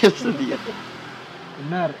zodiak. Zodiak.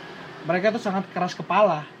 Benar. Mereka tuh sangat keras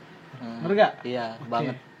kepala. Bener gak? Iya, Oke.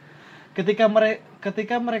 banget.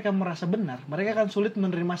 Ketika mereka merasa benar, mereka akan sulit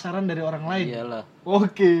menerima saran dari orang lain. Iyalah.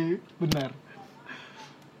 Oke, benar.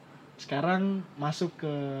 Sekarang masuk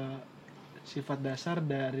ke sifat dasar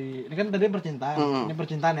dari ini kan tadi percintaan. Ini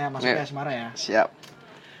percintaan ya, masuk ke asmara ya. Siap.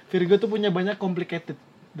 Virgo tuh punya banyak complicated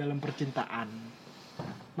dalam percintaan.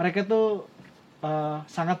 Mereka tuh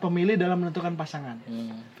sangat pemilih dalam menentukan pasangan.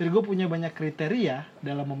 Virgo punya banyak kriteria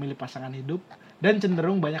dalam memilih pasangan hidup dan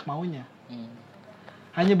cenderung banyak maunya.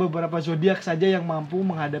 Hanya beberapa zodiak saja yang mampu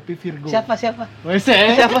menghadapi Virgo. Siapa? Siapa?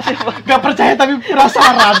 Gak percaya tapi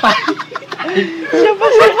penasaran. Siapa?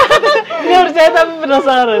 Nggak percaya tapi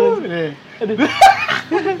penasaran.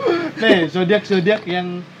 Nih, zodiak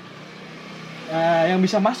yang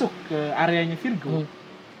bisa masuk ke areanya Virgo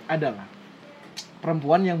adalah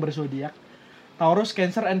perempuan yang berzodiak Taurus,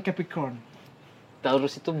 Cancer, and Capricorn.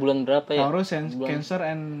 Taurus itu bulan berapa ya? Taurus, Bulan- Cancer,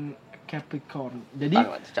 and Capricorn. Jadi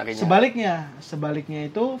Carinya. sebaliknya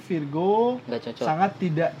itu Virgo Nggak cocok. sangat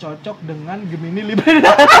tidak cocok dengan Gemini, Libra.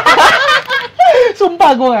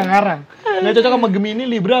 Sumpah gue gak ngarang. Gak cocok sama Gemini,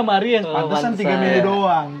 Libra, sama Aries. Pantesan 3 pantesan. Mei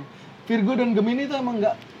doang. Virgo dan Gemini itu emang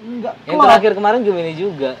gak Yang klop. terakhir kemarin Gemini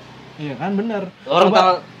juga. Iya kan, bener. Orang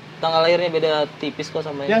Coba, tanggal lahirnya beda tipis kok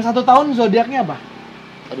sama yang 1 tahun zodiaknya apa?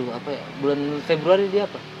 Aduh, apa ya? Bulan Februari dia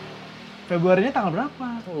apa? Februarinya tanggal berapa?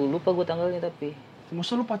 Lupa gue tanggalnya tapi.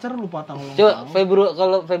 Maksud lu pacaran lupa tanggal ulang Coba tahun?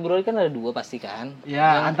 kalau Februari kan ada 2 pasti kan?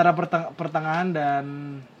 Ya, antara pertengahan dan...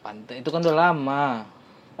 Pantai itu kan udah lama.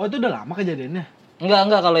 Oh, itu udah lama kejadiannya?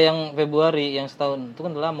 Enggak kalau yang Februari yang setahun itu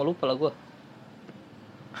kan udah lama, lupa lah gue.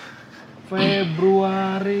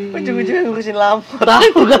 Februari... Ujung-ujungnya ngurusin lama.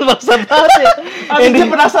 Tahu kan maksud banget ya. Anjir,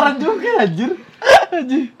 penasaran juga, anjir.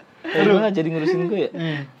 Anjir. Aduh, jadi ngurusin gue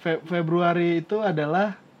ya. Februari itu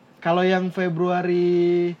adalah... Kalau yang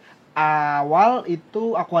Februari awal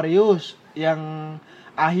itu Aquarius, yang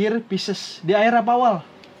akhir Pisces. Di akhir apa awal?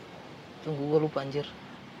 Tunggu, gue lupa anjir.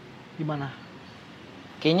 Gimana?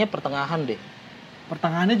 Kayaknya pertengahan deh.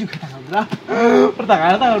 Pertengahannya juga tanggal berapa?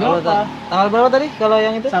 Pertengahan tanggal berapa? Tanggal berapa tadi kalau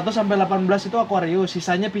yang itu? 1 sampai 18 itu Aquarius,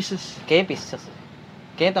 sisanya Pisces. Kayaknya Pisces.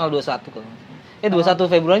 Kayaknya tanggal 21 kalau.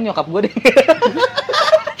 21 Februari nyokap gue deh.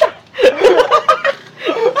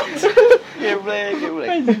 Geblek.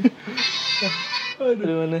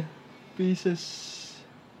 Aduh mana? Pisces.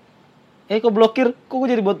 Kok blokir? Kok gue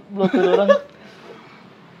jadi blokir orang?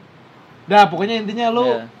 Dah, pokoknya intinya lu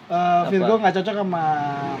Iya. Virgo nggak cocok sama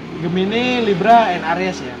Gemini, Libra, and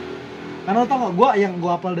Aries ya. Karena tau gak,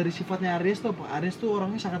 gue hafal dari sifatnya Aries tuh apa? Aries tuh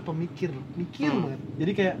orangnya sangat mikir banget.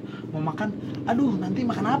 Jadi kayak mau makan, aduh nanti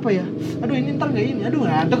makan apa ya? Aduh ini ntar nggak ini, aduh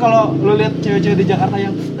nah itu kalau lo lihat cewek-cewek di Jakarta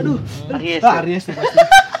yang, aduh Aries tuh pasti.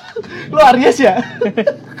 Lo Aries ya?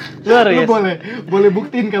 Lu Aries. Lu boleh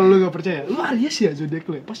buktiin kalau lu nggak percaya. Lu Aries ya zodiak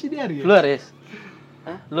lu? Pasti dia Aries. Lu Aries.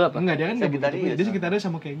 Hah? Lu apa? Enggak, dia kan nggak Sagittarius. begitu. Dia Sagittarius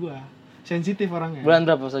sama kayak gue. Sensitif orangnya. Bulan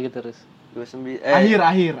berapa Sagittarius? 29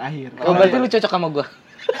 Akhir. Oh, berarti lu cocok sama gua.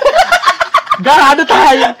 Gak ada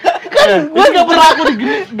tai. Gue gak berlaku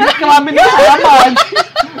di kelamin yang sama anjing.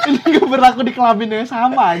 Ini gak berlaku di kelamin yang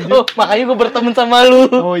sama anjing. Oh, makanya gua berteman sama lu.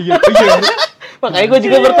 Oh iya. Makanya gua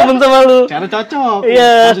juga berteman sama lu. Cara cocok.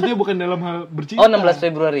 Iya. Maksudnya bukan dalam hal bercinta. Oh, 16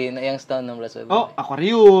 Februari, yang setahun 16 Februari. Oh,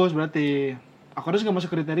 Aquarius berarti. Aquarius gak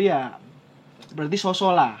masuk kriteria. Berarti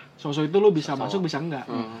sosok lah. Sosok itu lu bisa masuk bisa enggak.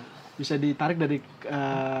 Bisa ditarik dari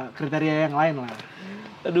kriteria yang lain lah.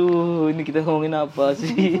 Aduh, ini kita ngomongin apa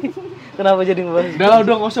sih? Kenapa jadi ngebahas?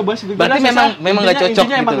 Udah nggak usah bahas itu. Berarti memang nggak cocok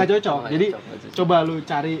intinya emang gitu. nggak cocok. Jadi coba lu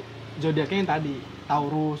cari zodiaknya yang tadi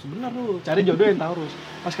Taurus. Bener lu cari jodoh yang Taurus.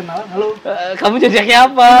 Pas kenalan, halo. Kamu zodiaknya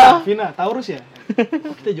apa? Vina, Taurus ya?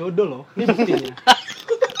 Oh, kita jodoh loh. Ini buktinya.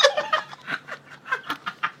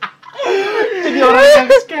 Jadi orang yang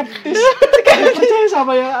skeptis. Percaya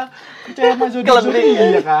sama zodiak.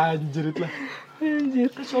 Iya kan, anjrit lah. Anjir.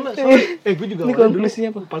 Soalnya gue juga Ini awalnya konklusinya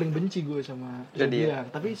dulu paling benci gue sama zodiak.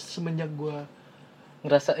 Tapi semenjak gue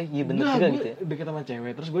Ngerasa iya bener juga gue gitu ya. deket sama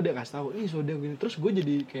cewek, terus gue dia kasih tahu, ih zodiak gini, terus gue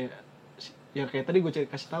jadi kayak ya kayak tadi gue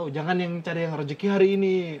kasih tahu, jangan yang cari yang rezeki hari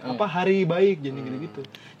ini, apa hari baik, jadi gitu.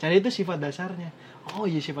 Cari itu sifat dasarnya. Oh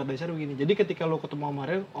iya sifat dasar begini. Jadi ketika lo ketemu sama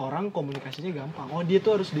orang komunikasinya gampang. Oh dia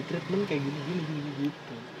tuh harus di treatment kayak gini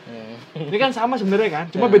gitu. Ini kan sama sebenarnya kan,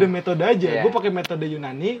 cuma beda metode aja. Iya. Gue pakai metode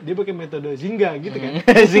Yunani, dia pakai metode Zingga gitu kan.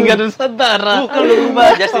 Singgah Nusantara. Kalau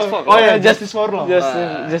berubah justice for Oh ya, justice for love.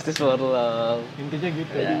 Justice for love. Intinya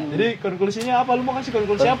gitu. Jadi konklusinya apa? Lu mau kasih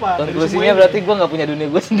konklusi apa? Dari Konklusinya semua ini? berarti gue nggak punya dunia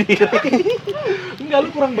gue sendiri. Enggak, lu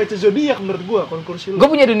kurang baca zodiak menurut gua, konklusi lu. Gue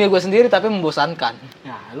punya dunia gue sendiri tapi membosankan.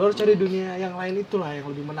 Ya, lu harus cari dunia yang lain itulah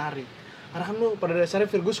yang lebih menarik. Karena kan lu pada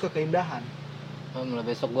dasarnya Virgo suka keindahan. Mulai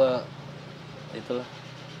besok gue itulah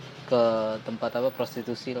ke tempat apa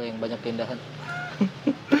prostitusi lah yang banyak keindahan.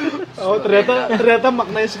 Oh, ternyata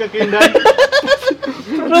maknanya suka keindahan.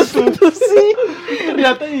 Prostitusi.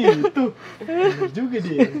 Ternyata itu. Bener juga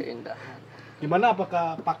dia. keindahan. Gimana,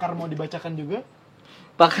 apakah pakar mau dibacakan juga?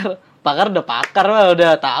 Pakar udah pakar lah,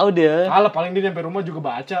 udah tahu dia. Alah, paling dia nyampe rumah juga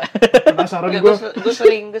baca. Penasaran Gue gua.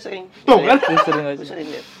 sering. Tuh kan? Sering aja. Gue sering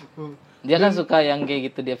lihat. Dia kan suka yang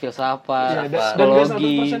kayak gitu, dia filsafat, Iya, dan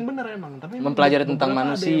psikologi, 100% bener emang, tapi mempelajari tentang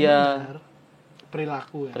beberapa ada manusia. yang bener.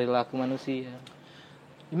 Perilaku ya. perilaku manusia.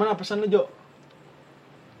 Gimana pesan lu, Jo?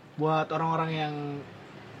 Buat orang-orang yang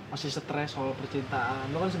masih stres soal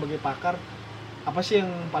percintaan, lu kan sebagai pakar, apa sih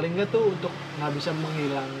yang paling nggak tuh untuk nggak bisa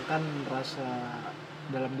menghilangkan rasa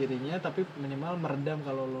dalam dirinya, tapi minimal meredam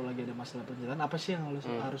kalau lo lagi ada masalah percintaan, apa sih yang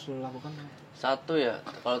harus lo lakukan? Satu ya,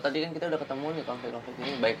 kalau tadi kan kita udah ketemu nih konflik-konflik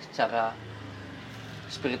ini baik secara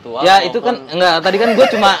spiritual. Ya itu kan enggak, tadi kan gue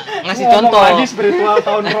cuma ngasih contoh. Lagi spiritual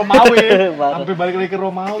tahun Romawi, sampai balik lagi ke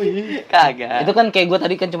Romawi. kagak. Itu kan kayak gue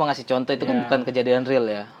tadi kan cuma ngasih contoh, itu kan Ya. bukan kejadian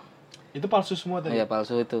real ya. Itu palsu semua tadi. Iya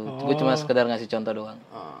palsu itu. Gue cuma sekedar ngasih contoh doang.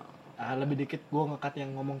 Lebih dikit gue ngekat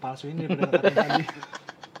yang ngomong palsu ini daripada ngekat yang tadi.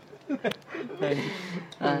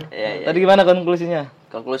 Ya. Tadi gimana konklusinya?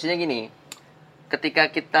 Konklusinya gini, ketika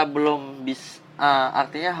kita belum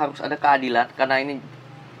artinya harus ada keadilan karena ini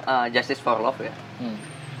justice for love ya.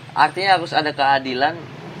 Artinya harus ada keadilan.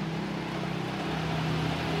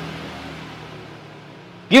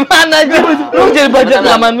 Gimana aja? Lu jadi baca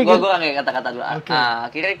kelamaan mikir. Gue kayak kata-kata dulu. Oke.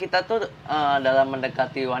 Akhirnya kita tuh dalam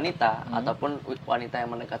mendekati wanita ataupun wanita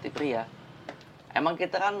yang mendekati pria, emang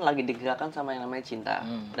kita kan lagi digerakkan sama yang namanya cinta.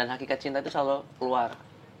 Dan hakikat cinta itu selalu keluar.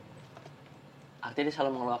 Artinya dia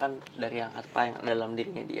selalu mengeluarkan dari yang apa yang ada dalam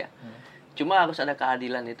dirinya dia. Cuma harus ada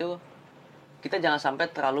keadilan itu. Kita jangan sampai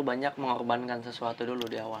terlalu banyak mengorbankan sesuatu dulu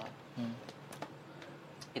di awal.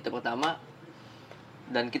 Itu pertama.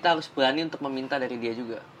 Dan kita harus berani untuk meminta dari dia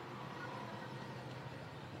juga.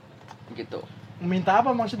 Gitu. Minta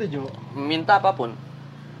apa maksudnya, Jo? Meminta apapun.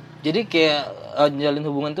 Jadi kayak jalin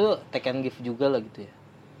hubungan tuh take and give juga lah gitu ya.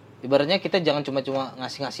 Ibaratnya kita jangan cuma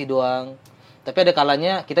ngasih-ngasih doang. Tapi ada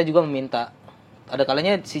kalanya kita juga meminta. Ada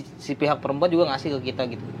kalanya si pihak perempuan juga ngasih ke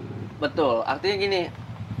kita gitu. Betul. Artinya gini,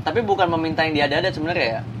 tapi bukan meminta yang dia ada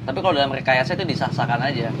sebenarnya ya. Tapi kalau dalam rekayasa itu disah-sahkan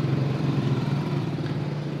aja.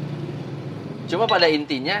 Cuma pada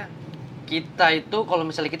intinya kita itu kalau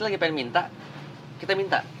misalnya kita lagi pengen minta, kita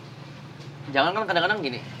minta. Jangan kan kadang-kadang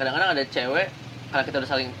gini, kadang-kadang ada cewek karena kita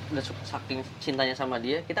udah saking cintanya sama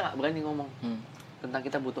dia, kita nggak berani ngomong tentang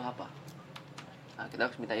kita butuh apa. Nah,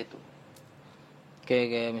 kita harus minta itu.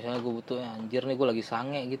 Kayak misalnya gue butuh anjir nih, gue lagi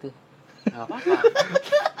sange gitu. Gak apa-apa.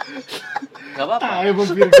 Gak apa-apa. Emang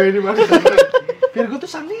Virgo ini banget. Virgo tuh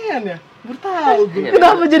sangean ya? Bertahu gue. Iya,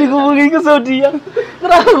 Kenapa jadi ngomongin ke zodiak?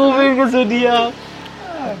 Kenapa ngomongin ke zodiak?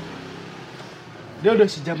 Dia udah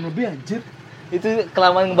sejam lebih anjir. Itu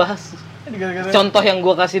kelamaan ngebahas Gara-gara contoh yang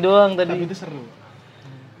gue kasih doang tapi tadi. itu seru.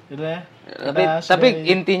 Yaudah ya. Tapi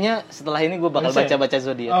intinya setelah ini gue bakal Bisa ya? baca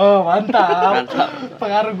zodiak. Oh mantap. Mantap.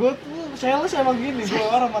 Pengaruh gue tuh sales emang gini. Gue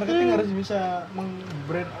orang marketing harus bisa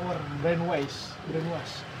brainwash.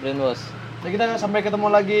 Nah kita sampai ketemu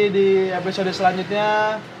lagi di episode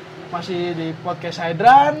selanjutnya. Masih di podcast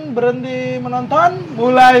Hydran. Berhenti menonton,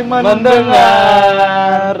 mulai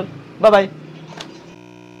mendengar. Bye bye.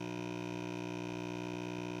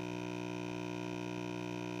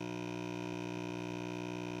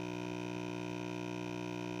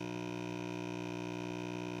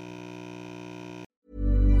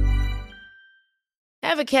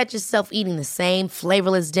 Ever catch yourself eating the same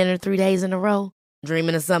flavorless dinner 3 days in a row?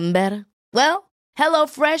 Dreaming of something better? Well,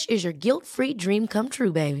 HelloFresh is your guilt-free dream come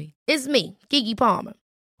true, baby. It's me, Keke Palmer.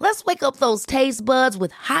 Let's wake up those taste buds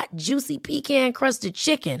with hot, juicy pecan-crusted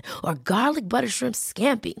chicken or garlic butter shrimp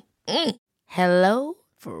scampi. Hello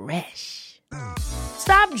Fresh.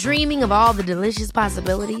 Stop dreaming of all the delicious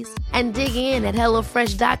possibilities and dig in at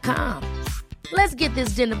HelloFresh.com. Let's get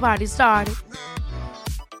this dinner party started.